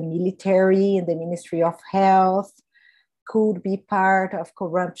how the military and the Ministry of Health could be part of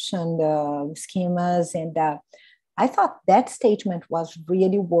corruption schemas. And I thought that statement was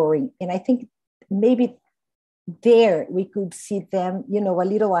really worrying. And I think maybe there we could see them, a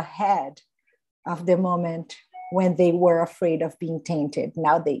little ahead of the moment when they were afraid of being tainted.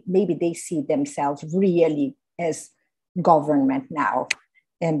 Now maybe they see themselves really as government now.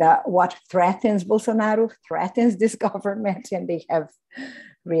 And what threatens Bolsonaro threatens this government, and they have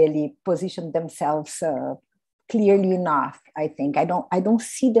really positioned themselves clearly enough, I think. I don't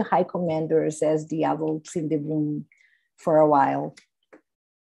see the high commanders as the adults in the room for a while.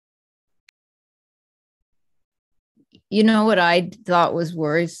 You know what I thought was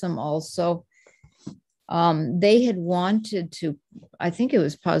worrisome also? They had wanted to, I think it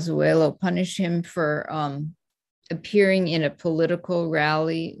was Pazuello, punish him for appearing in a political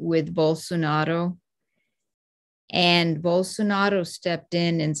rally with Bolsonaro. And Bolsonaro stepped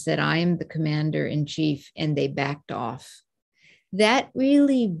in and said, I am the commander-in-chief, and they backed off. That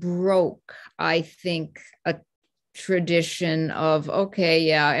really broke, I think, a tradition of, okay,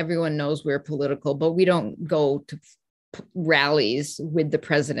 yeah, everyone knows we're political, but we don't go to rallies with the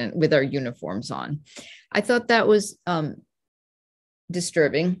president with our uniforms on. I thought that was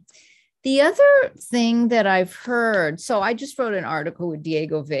disturbing. The other thing that I've heard, so I just wrote an article with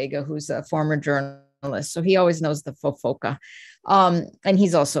Diego Vega, who's a former journalist, so he always knows the fofoca, and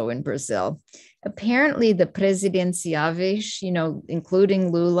he's also in Brazil. Apparently, the presidenciáveis,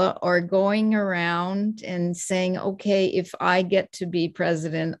 including Lula, are going around and saying, okay, if I get to be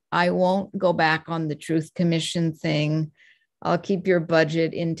president, I won't go back on the Truth Commission thing. I'll keep your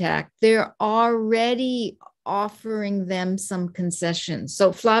budget intact. They're already offering them some concessions.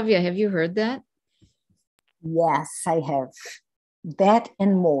 So Flavia, have you heard that? Yes, I have. That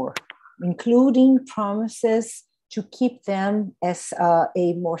and more, including promises to keep them as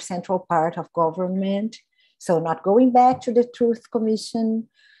a more central part of government. So not going back to the Truth Commission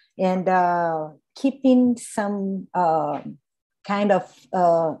and keeping some kind of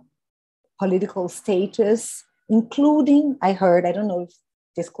political status, including, I heard, I don't know if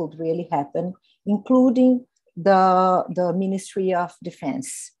this could really happen, including the Ministry of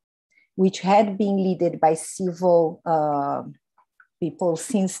Defense, which had been led by civil people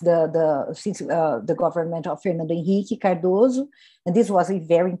since the government of Fernando Henrique Cardoso, and this was a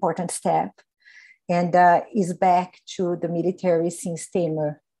very important step, and is back to the military since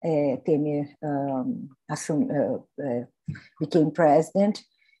Temer became president.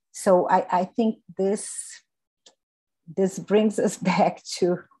 So I think this brings us back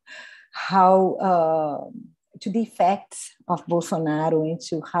to how to the effects of Bolsonaro and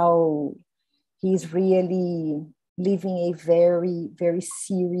to how he's really living a very, very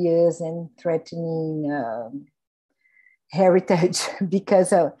serious and threatening heritage,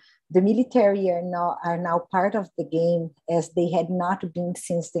 because the military are now part of the game as they had not been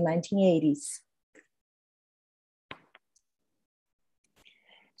since the 1980s.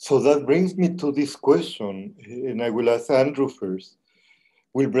 So that brings me to this question, and I will ask Andrew first.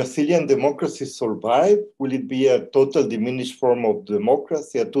 Will Brazilian democracy survive? Will it be a total diminished form of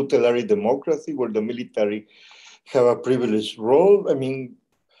democracy, a tutelary democracy where the military have a privileged role? I mean,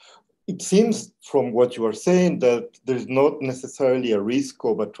 it seems from what you are saying that there's not necessarily a risk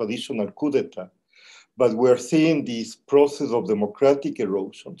of a traditional coup d'etat, but we're seeing this process of democratic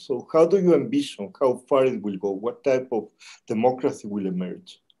erosion. So how do you envision how far it will go? What type of democracy will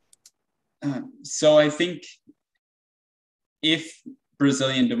emerge? So I think if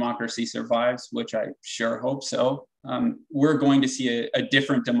Brazilian democracy survives, which I sure hope so, we're going to see a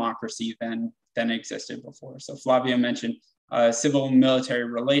different democracy than existed before. So Flavia mentioned civil-military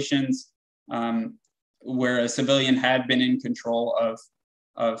relations, where a civilian had been in control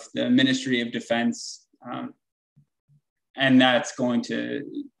of the Ministry of Defense, and that's going to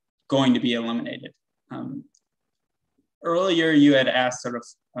be eliminated. Earlier, you had asked sort of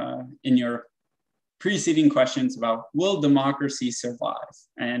in your preceding questions about will democracy survive?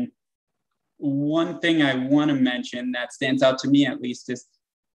 And one thing I want to mention that stands out to me at least is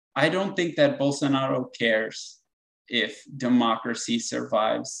I don't think that Bolsonaro cares if democracy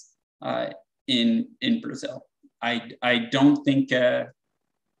survives in Brazil. I don't think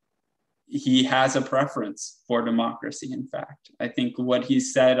he has a preference for democracy, in fact. I think what he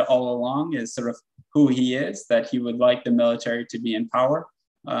said all along is sort of who he is, that he would like the military to be in power,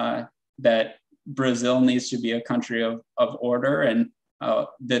 that Brazil needs to be a country of order, and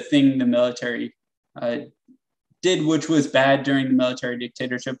the thing the military did, which was bad during the military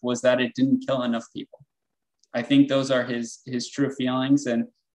dictatorship, was that it didn't kill enough people. I think those are his true feelings, and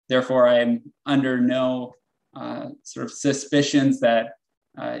therefore I am under no sort of suspicions that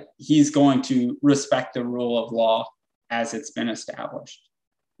he's going to respect the rule of law as it's been established.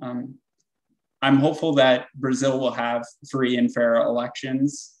 I'm hopeful that Brazil will have free and fair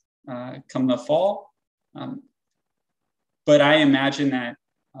elections come the fall. But I imagine that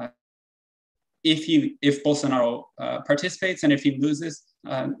if Bolsonaro participates and if he loses,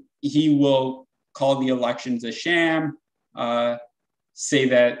 he will call the elections a sham, say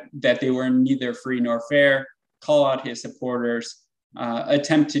that they were neither free nor fair, call out his supporters,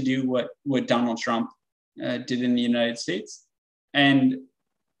 attempt to do what Donald Trump did in the United States. And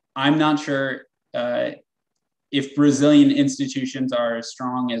I'm not sure if Brazilian institutions are as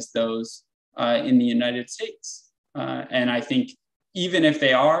strong as those in the United States. And I think even if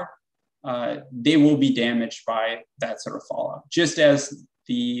they are, they will be damaged by that sort of fallout, just as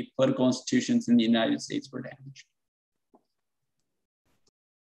the political institutions in the United States were damaged.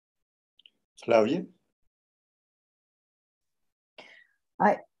 Flavia?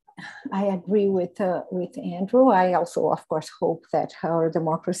 I agree with Andrew. I also, of course, hope that our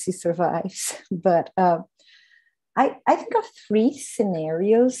democracy survives. But I think of three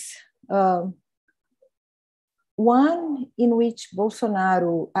scenarios. One in which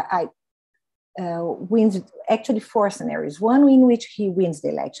Bolsonaro, wins, actually 4 scenarios. One in which he wins the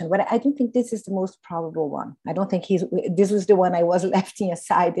election, but I don't think this is the most probable one. I don't think this was the one I was lefting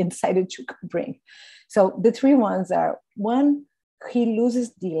aside and decided to bring. So the 3 ones are: 1, he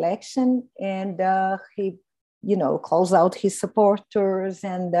loses the election and he, calls out his supporters,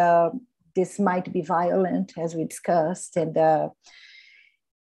 and this might be violent, as we discussed, and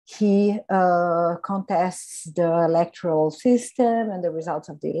he contests the electoral system and the results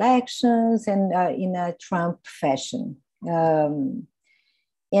of the elections, and in a Trump fashion.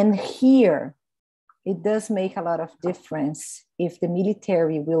 And here, it does make a lot of difference if the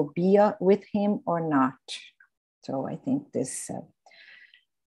military will be with him or not. So I think this.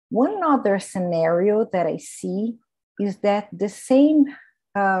 One other scenario that I see is that the same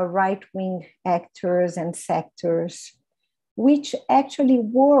right-wing actors and sectors which actually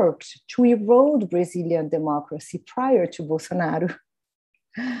worked to erode Brazilian democracy prior to Bolsonaro,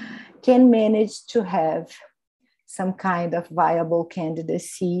 can manage to have some kind of viable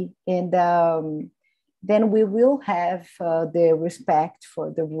candidacy. And then we will have the respect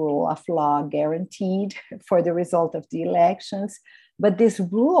for the rule of law guaranteed for the result of the elections. But this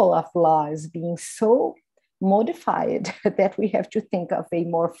rule of law is being so modified that we have to think of a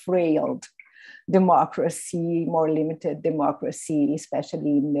more frail democracy, more limited democracy,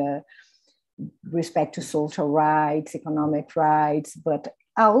 especially in respect to social rights, economic rights. But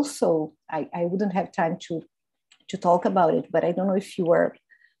also, I wouldn't have time to talk about it, but I don't know if you are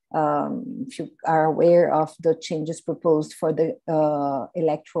aware of the changes proposed for the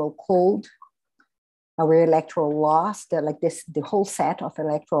electoral code, our electoral laws, the whole set of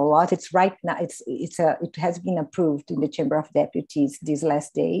electoral laws. It's right now, it has been approved in the Chamber of Deputies these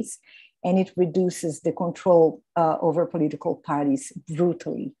last days, and it reduces the control over political parties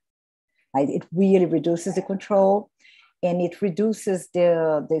brutally. It really reduces the control, and it reduces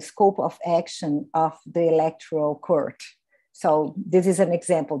the scope of action of the electoral court. So this is an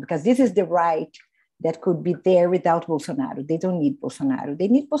example, because this is the right that could be there without Bolsonaro. They don't need Bolsonaro. They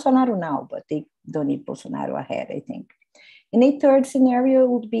need Bolsonaro now, but they don't need Bolsonaro ahead, I think. And a third scenario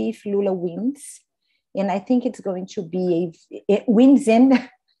would be if Lula wins. And I think it's going to be, wins and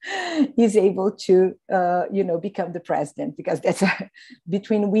is able to, become the president, because that's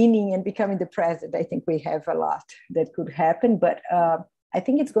between winning and becoming the president, I think we have a lot that could happen. But I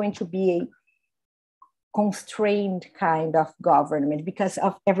think it's going to be a constrained kind of government because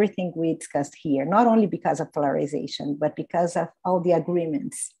of everything we discussed here, not only because of polarization, but because of all the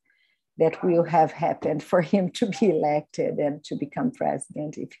agreements that will have happened for him to be elected and to become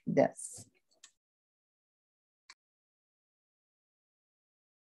president if he does.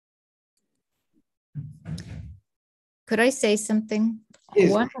 Could I say something?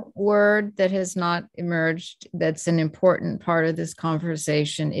 Yes. One word that has not emerged that's an important part of this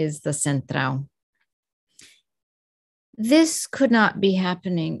conversation is the central. This could not be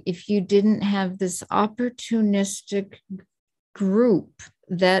happening if you didn't have this opportunistic group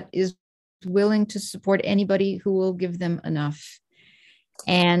that is willing to support anybody who will give them enough.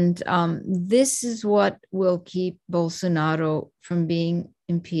 And this is what will keep Bolsonaro from being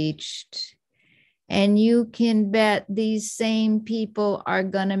impeached. And you can bet these same people are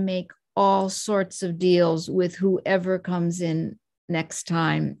going to make all sorts of deals with whoever comes in next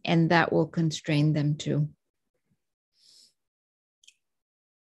time, and that will constrain them too.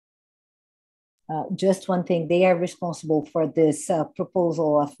 Just one thing, they are responsible for this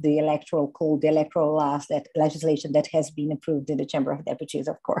proposal of the electoral code, the electoral laws, that legislation that has been approved in the Chamber of Deputies,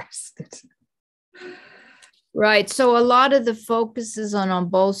 of course. Right. So a lot of the focus is on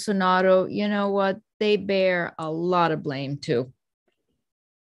Bolsonaro. You know what? They bear a lot of blame too.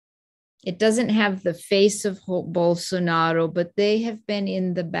 It doesn't have the face of Bolsonaro, but they have been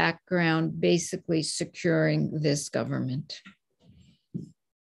in the background basically securing this government.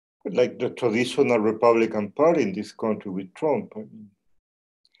 Like the traditional Republican Party in this country with Trump,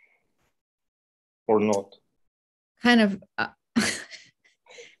 or not? Kind of,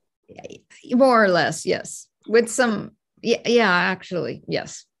 more or less, yes. With some, yeah, actually,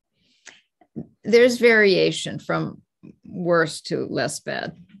 yes. There's variation from worse to less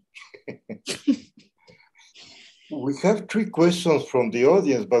bad. We have 3 questions from the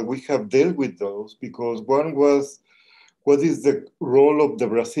audience, but we have dealt with those, because one was, what is the role of the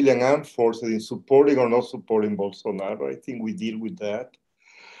Brazilian armed forces in supporting or not supporting Bolsonaro? I think we deal with that.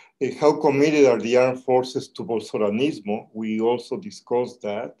 How committed are the armed forces to Bolsonarismo? We also discussed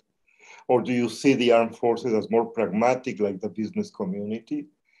that. Or do you see the armed forces as more pragmatic, like the business community?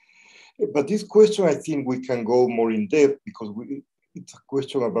 But this question, I think we can go more in depth, because it's a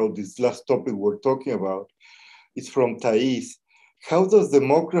question about this last topic we're talking about. It's from Thais. How does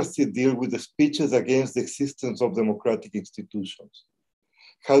democracy deal with the speeches against the existence of democratic institutions?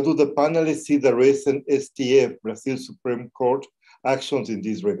 How do the panelists see the recent STF, Brazil Supreme Court, actions in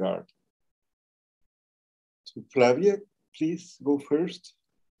this regard? So Flavia, please go first.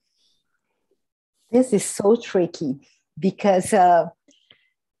 This is so tricky because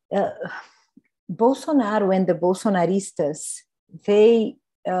Bolsonaro and the Bolsonaristas, they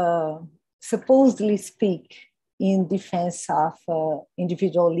supposedly speak in defense of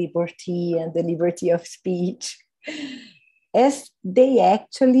individual liberty and the liberty of speech, as they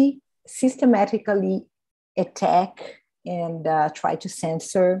actually systematically attack and try to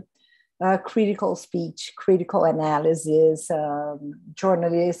censor critical speech, critical analysis,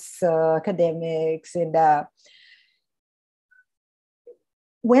 journalists, academics, and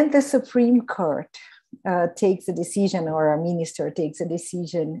when the Supreme Court takes a decision, or a minister takes a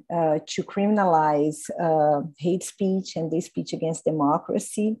decision to criminalize hate speech and the speech against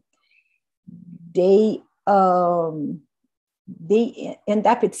democracy, they end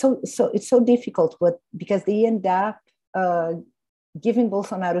up, it's so difficult, because they end up giving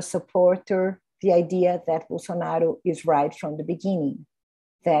Bolsonaro supporter the idea that Bolsonaro is right from the beginning,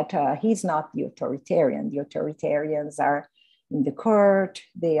 that he's not the authoritarian. The authoritarians are in the court,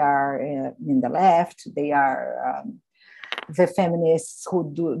 they are in the left, they are the feminists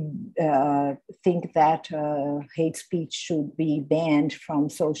who think that hate speech should be banned from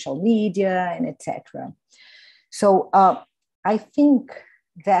social media, and etc. So I think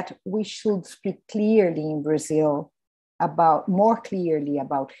that we should speak clearly in Brazil more clearly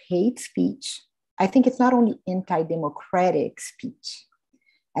about hate speech. I think it's not only anti-democratic speech.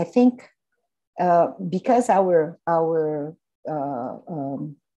 I think because our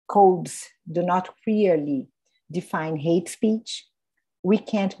codes do not clearly define hate speech, we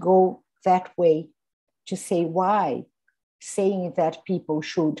can't go that way to say why saying that people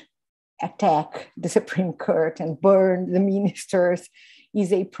should attack the Supreme Court and burn the ministers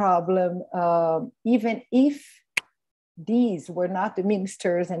is a problem, even if these were not the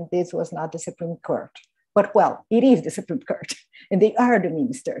ministers and this was not the Supreme Court. But well, it is the Supreme Court and they are the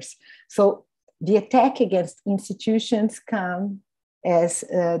ministers. So the attack against institutions come as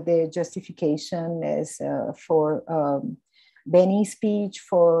the justification as for banning speech,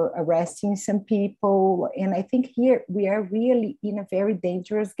 for arresting some people. And I think here we are really in a very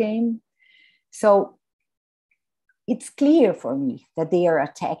dangerous game. So it's clear for me that they are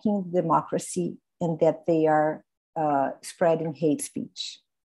attacking democracy and that they are spreading hate speech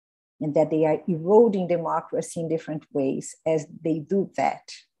and that they are eroding democracy in different ways as they do that.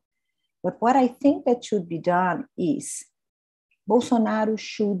 But what I think that should be done is Bolsonaro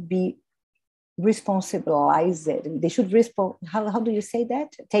should be responsibilized. They should how do you say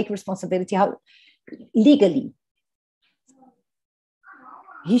that? Take responsibility legally.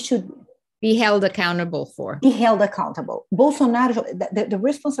 He should be held accountable for. Be held accountable. Bolsonaro, the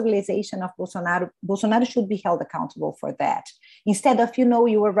responsibilization of Bolsonaro should be held accountable for that. Instead of,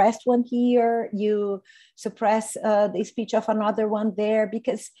 you arrest one here, you suppress the speech of another one there,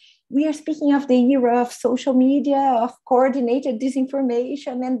 because we are speaking of the era of social media, of coordinated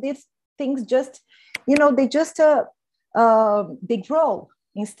disinformation, and these things just, they grow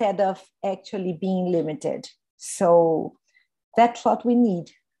instead of actually being limited. So that's what we need.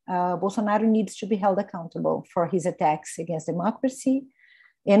 Bolsonaro needs to be held accountable for his attacks against democracy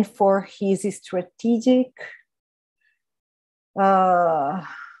and for his strategic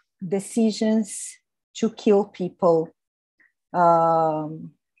decisions to kill people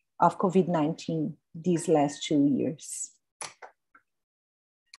of COVID-19 these last 2 years.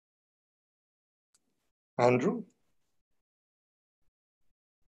 Andrew?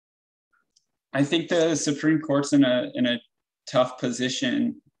 I think the Supreme Court's in a tough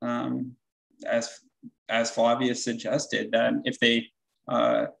position, as Flavia suggested, that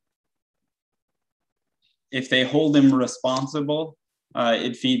if they hold him responsible,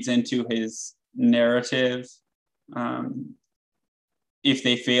 it feeds into his narrative. If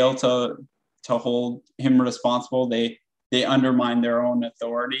they fail to hold him responsible, they undermine their own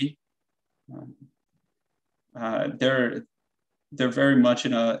authority. They're very much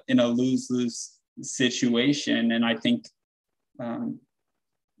in a lose-lose situation, and I think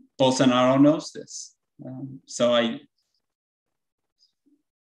Bolsonaro knows this. So I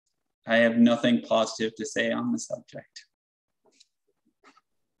have nothing positive to say on the subject.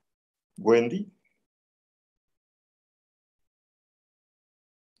 Wendy?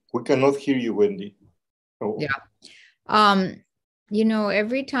 We cannot hear you, Wendy. Oh. Yeah.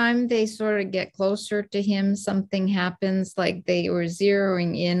 Every time they sort of get closer to him, something happens, like they were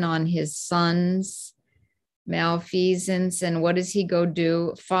zeroing in on his sons malfeasance. And what does he go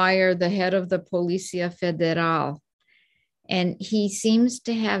do? Fire the head of the Policia Federal. And he seems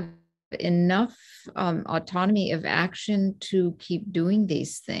to have enough autonomy of action to keep doing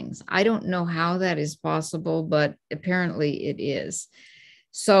these things. I don't know how that is possible, but apparently it is.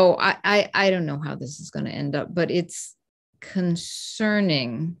 So I don't know how this is going to end up, but it's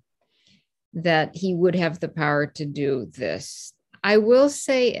concerning that he would have the power to do this. I will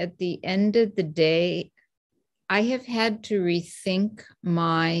say at the end of the day, I have had to rethink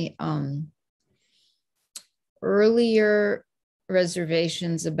my earlier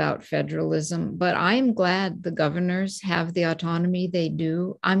reservations about federalism, but I'm glad the governors have the autonomy they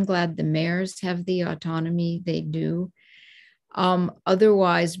do. I'm glad the mayors have the autonomy they do.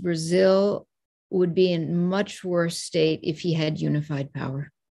 Otherwise, Brazil would be in much worse state if he had unified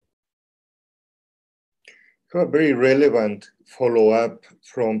power. A very relevant follow-up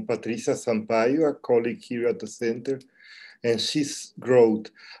from Patricia Sampaio, a colleague here at the center, and she wrote,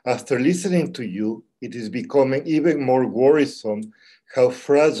 after listening to you, it is becoming even more worrisome how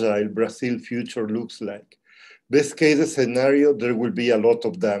fragile Brazil's future looks like. Best case scenario, there will be a lot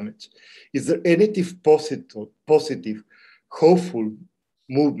of damage. Is there anything positive, hopeful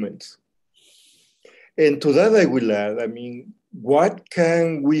movements? And to that I will add, I mean, what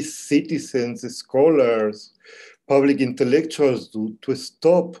can we citizens, scholars, public intellectuals do to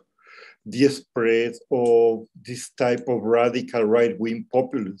stop the spread of this type of radical right-wing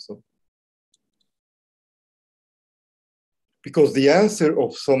populism? Because the answer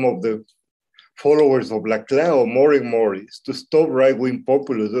of some of the followers of Laclau more and more is to stop right-wing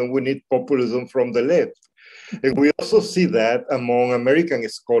populism, we need populism from the left. And we also see that among American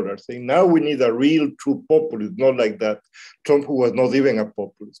scholars, saying now we need a real true populist, not like that Trump who was not even a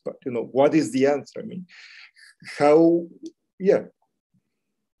populist. But you know, what is the answer? I mean, how, yeah.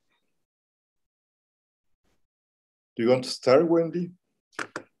 Do you want to start, Wendy?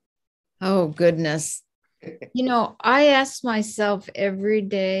 Oh, goodness. You know, I ask myself every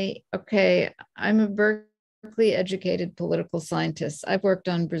day, okay, I'm a Berkeley educated political scientist. I've worked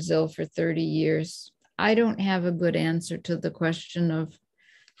on Brazil for 30 years. I don't have a good answer to the question of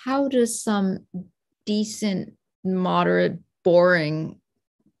how does some decent, moderate, boring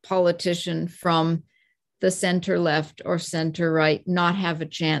politician from the center left or center right not have a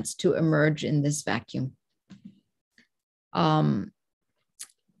chance to emerge in this vacuum? And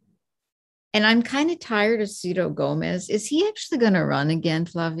I'm kind of tired of Ciro Gomez. Is he actually going to run again,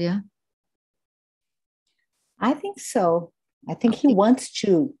 Flavia? I think so. I think he wants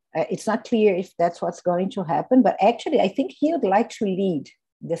to. It's not clear if that's what's going to happen, but actually, I think he would like to lead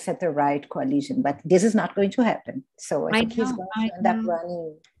the center-right coalition, but this is not going to happen. So I think he's going to end up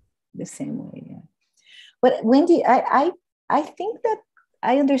running the same way. Yeah. But Wendy, I think that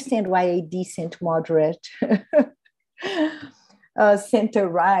I understand why a decent, moderate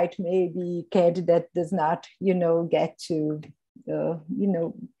center-right maybe candidate does not, get to,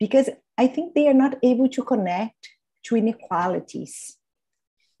 because I think they are not able to connect to inequalities.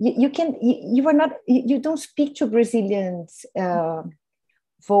 You don't speak to Brazilians to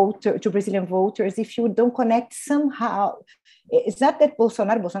Brazilian voters if you don't connect somehow. It's not that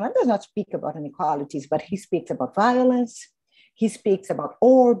Bolsonaro does not speak about inequalities, but he speaks about violence, he speaks about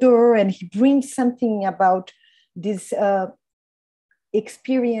order, and he brings something about these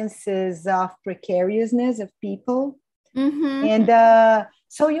experiences of precariousness of people. Mm-hmm. And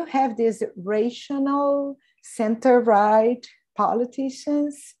so you have these rational center-right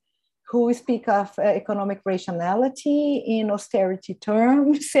politicians who speak of economic rationality in austerity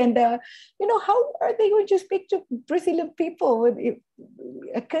terms. And, how are they going to speak to Brazilian people,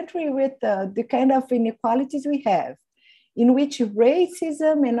 a country with the kind of inequalities we have, in which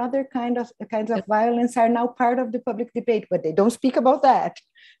racism and other kinds of violence are now part of the public debate, but they don't speak about that.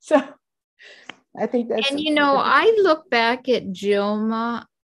 So I think that's... And, I look back at Dilma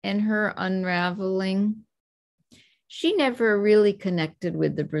and her unraveling. She never really connected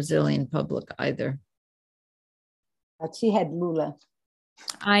with the Brazilian public either. But she had Lula.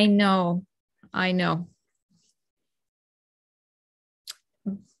 I know.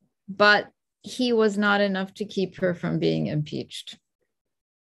 But he was not enough to keep her from being impeached.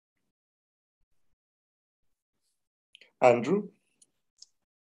 Andrew?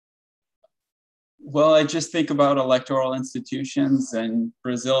 Well, I just think about electoral institutions, and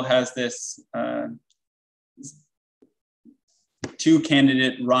Brazil has this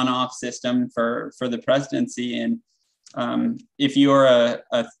two-candidate runoff system for the presidency. And if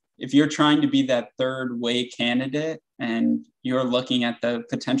you're trying to be that third way candidate and you're looking at the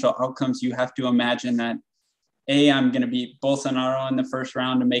potential outcomes, you have to imagine that I'm going to beat Bolsonaro in the first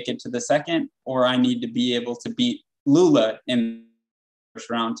round to make it to the second, or I need to be able to beat Lula in the first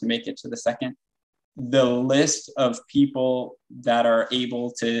round to make it to the second. The list of people that are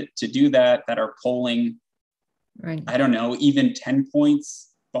able to do that are polling, right, I don't know, even 10 points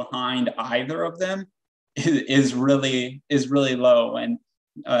behind either of them is really low. And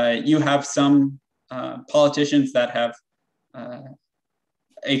you have some politicians that have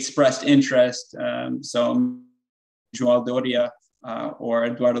expressed interest. So João Doria or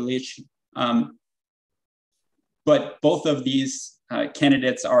Eduardo Leite. But both of these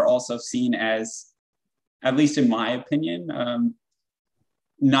candidates are also seen as, at least in my opinion,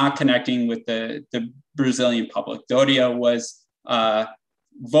 not connecting with the Brazilian public. Doria was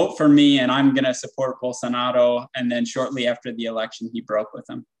vote for me and I'm going to support Bolsonaro. And then shortly after the election, he broke with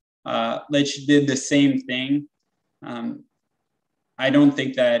him. Leite did the same thing. I don't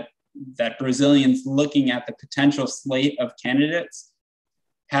think that Brazilians looking at the potential slate of candidates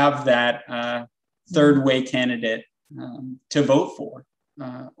have that third way candidate to vote for,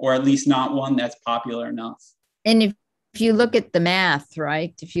 or at least not one that's popular enough. And if you look at the math,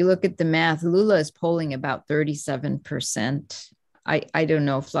 right? If you look at the math, Lula is polling about 37%. I don't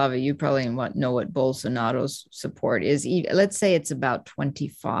know, Flávia, you probably know what Bolsonaro's support is. Let's say it's about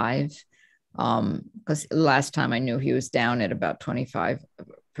 25, because last time I knew he was down at about 25%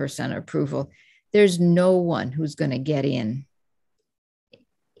 approval. There's no one who's going to get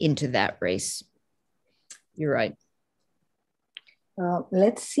into that race. You're right.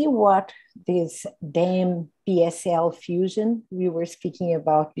 Let's see what this DEM-PSL fusion we were speaking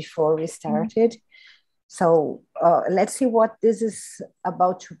about before we started. So let's see what this is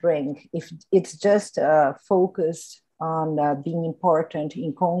about to bring. If it's just focused on being important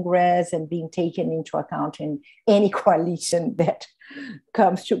in Congress and being taken into account in any coalition that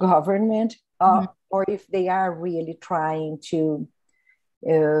comes to government, or if they are really trying to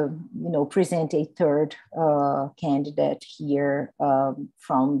present a third candidate here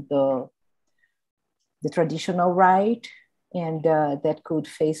from the traditional right, and that could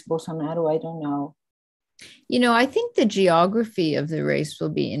face Bolsonaro. I don't know. I think the geography of the race will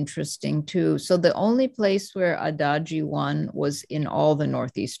be interesting too. So the only place where Haddad won was in all the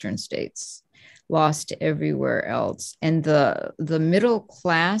northeastern states, lost everywhere else. And the middle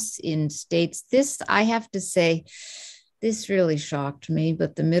class in states, this, I have to say, this really shocked me,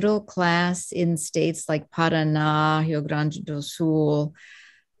 but the middle class in states like Paraná, Rio Grande do Sul,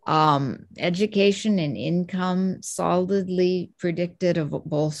 education and income solidly predicted a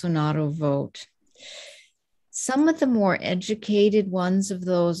Bolsonaro vote. Some of the more educated ones of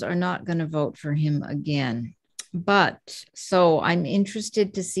those are not going to vote for him again. But so I'm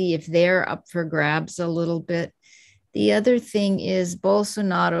interested to see if they're up for grabs a little bit. The other thing is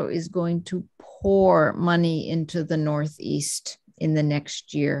Bolsonaro is going to pour money into the Northeast in the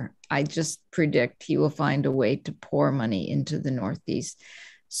next year. I just predict he will find a way to pour money into the Northeast.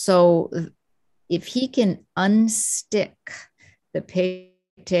 So if he can unstick the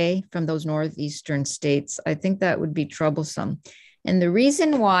from those northeastern states, I think that would be troublesome. And the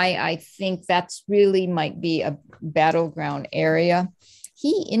reason why I think that's really might be a battleground area,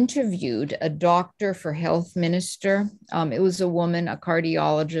 he interviewed a doctor for health minister. It was a woman, a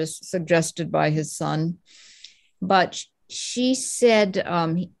cardiologist, suggested by his son. But she said,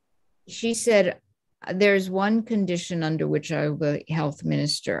 there's one condition under which I will be health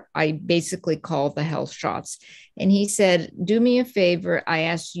minister. I basically call the health shots. And he said, do me a favor. I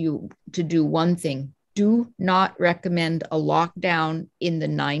ask you to do one thing. Do not recommend a lockdown in the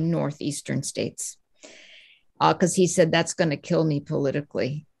 9 northeastern states. Because he said, that's going to kill me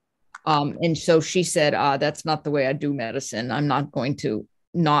politically. And so she said, that's not the way I do medicine. I'm not going to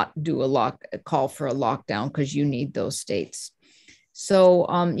not do a call for a lockdown because you need those states. So,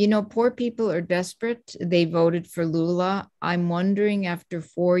 poor people are desperate. They voted for Lula. I'm wondering after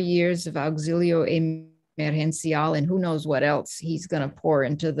 4 years of auxilio emergencial and who knows what else he's going to pour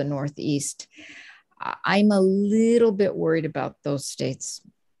into the Northeast. I'm a little bit worried about those states.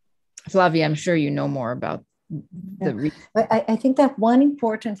 Flávia, I'm sure you know more about the... I think that one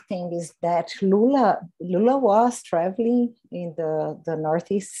important thing is that Lula was traveling in the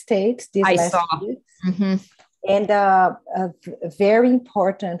Northeast states this last week. Mm-hmm. And very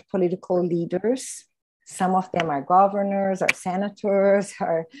important political leaders. Some of them are governors, or senators,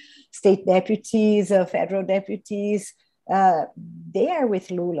 or state deputies, or federal deputies. They are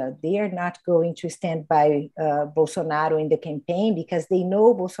with Lula. They are not going to stand by Bolsonaro in the campaign because they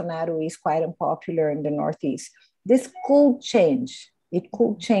know Bolsonaro is quite unpopular in the Northeast. This could change. It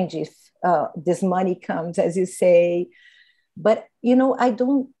could change if this money comes, as you say. But,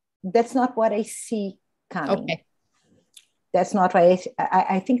 that's not what I see coming. Okay. That's not why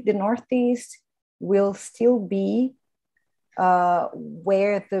I think the Northeast will still be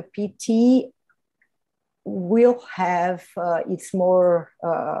where the PT will have its more,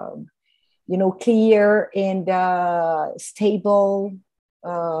 clear and stable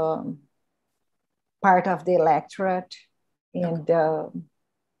part of the electorate. And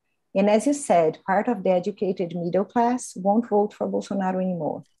as you said, part of the educated middle class won't vote for Bolsonaro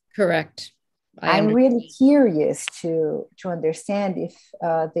anymore. Correct. I'm really curious to understand if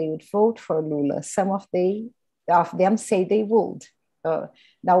they would vote for Lula. Some of them say they would.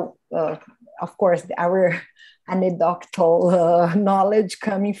 Now, of course, our anecdotal knowledge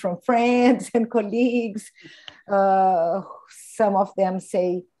coming from friends and colleagues, some of them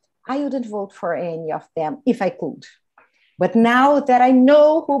say, I wouldn't vote for any of them if I could. But now that I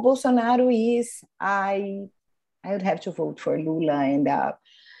know who Bolsonaro is, I would have to vote for Lula. And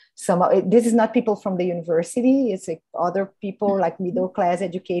this is not people from the university. It's like other people, like middle class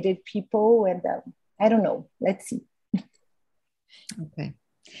educated people. And I don't know. Let's see. Okay.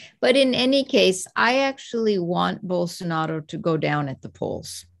 But in any case, I actually want Bolsonaro to go down at the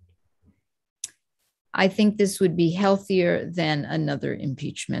polls. I think this would be healthier than another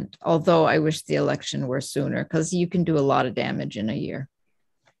impeachment, although I wish the election were sooner, because you can do a lot of damage in a year.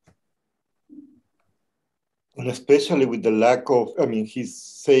 And especially with the lack of, he's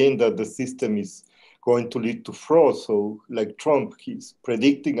saying that the system is going to lead to fraud. So like Trump, he's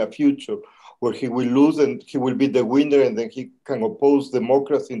predicting a future where he will lose and he will be the winner, and then he can oppose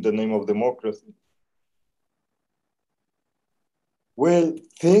democracy in the name of democracy. Well,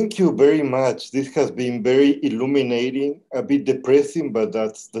 thank you very much. This has been very illuminating, a bit depressing, but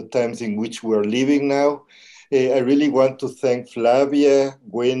that's the times in which we're living now. I really want to thank Flavia,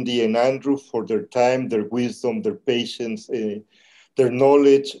 Wendy, and Andrew for their time, their wisdom, their patience, their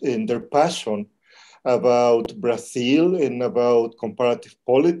knowledge, and their passion about Brazil and about comparative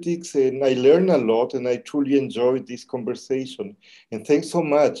politics. And I learned a lot, and I truly enjoyed this conversation. And thanks so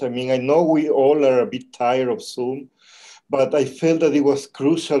much. I know we all are a bit tired of Zoom, but I felt that it was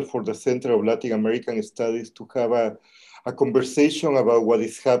crucial for the Center of Latin American Studies to have a conversation about what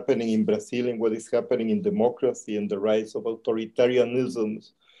is happening in Brazil and what is happening in democracy and the rise of authoritarianism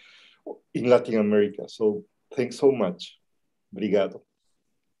in Latin America. So thanks so much. Obrigado.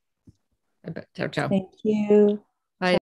 Ciao, ciao. Thank you.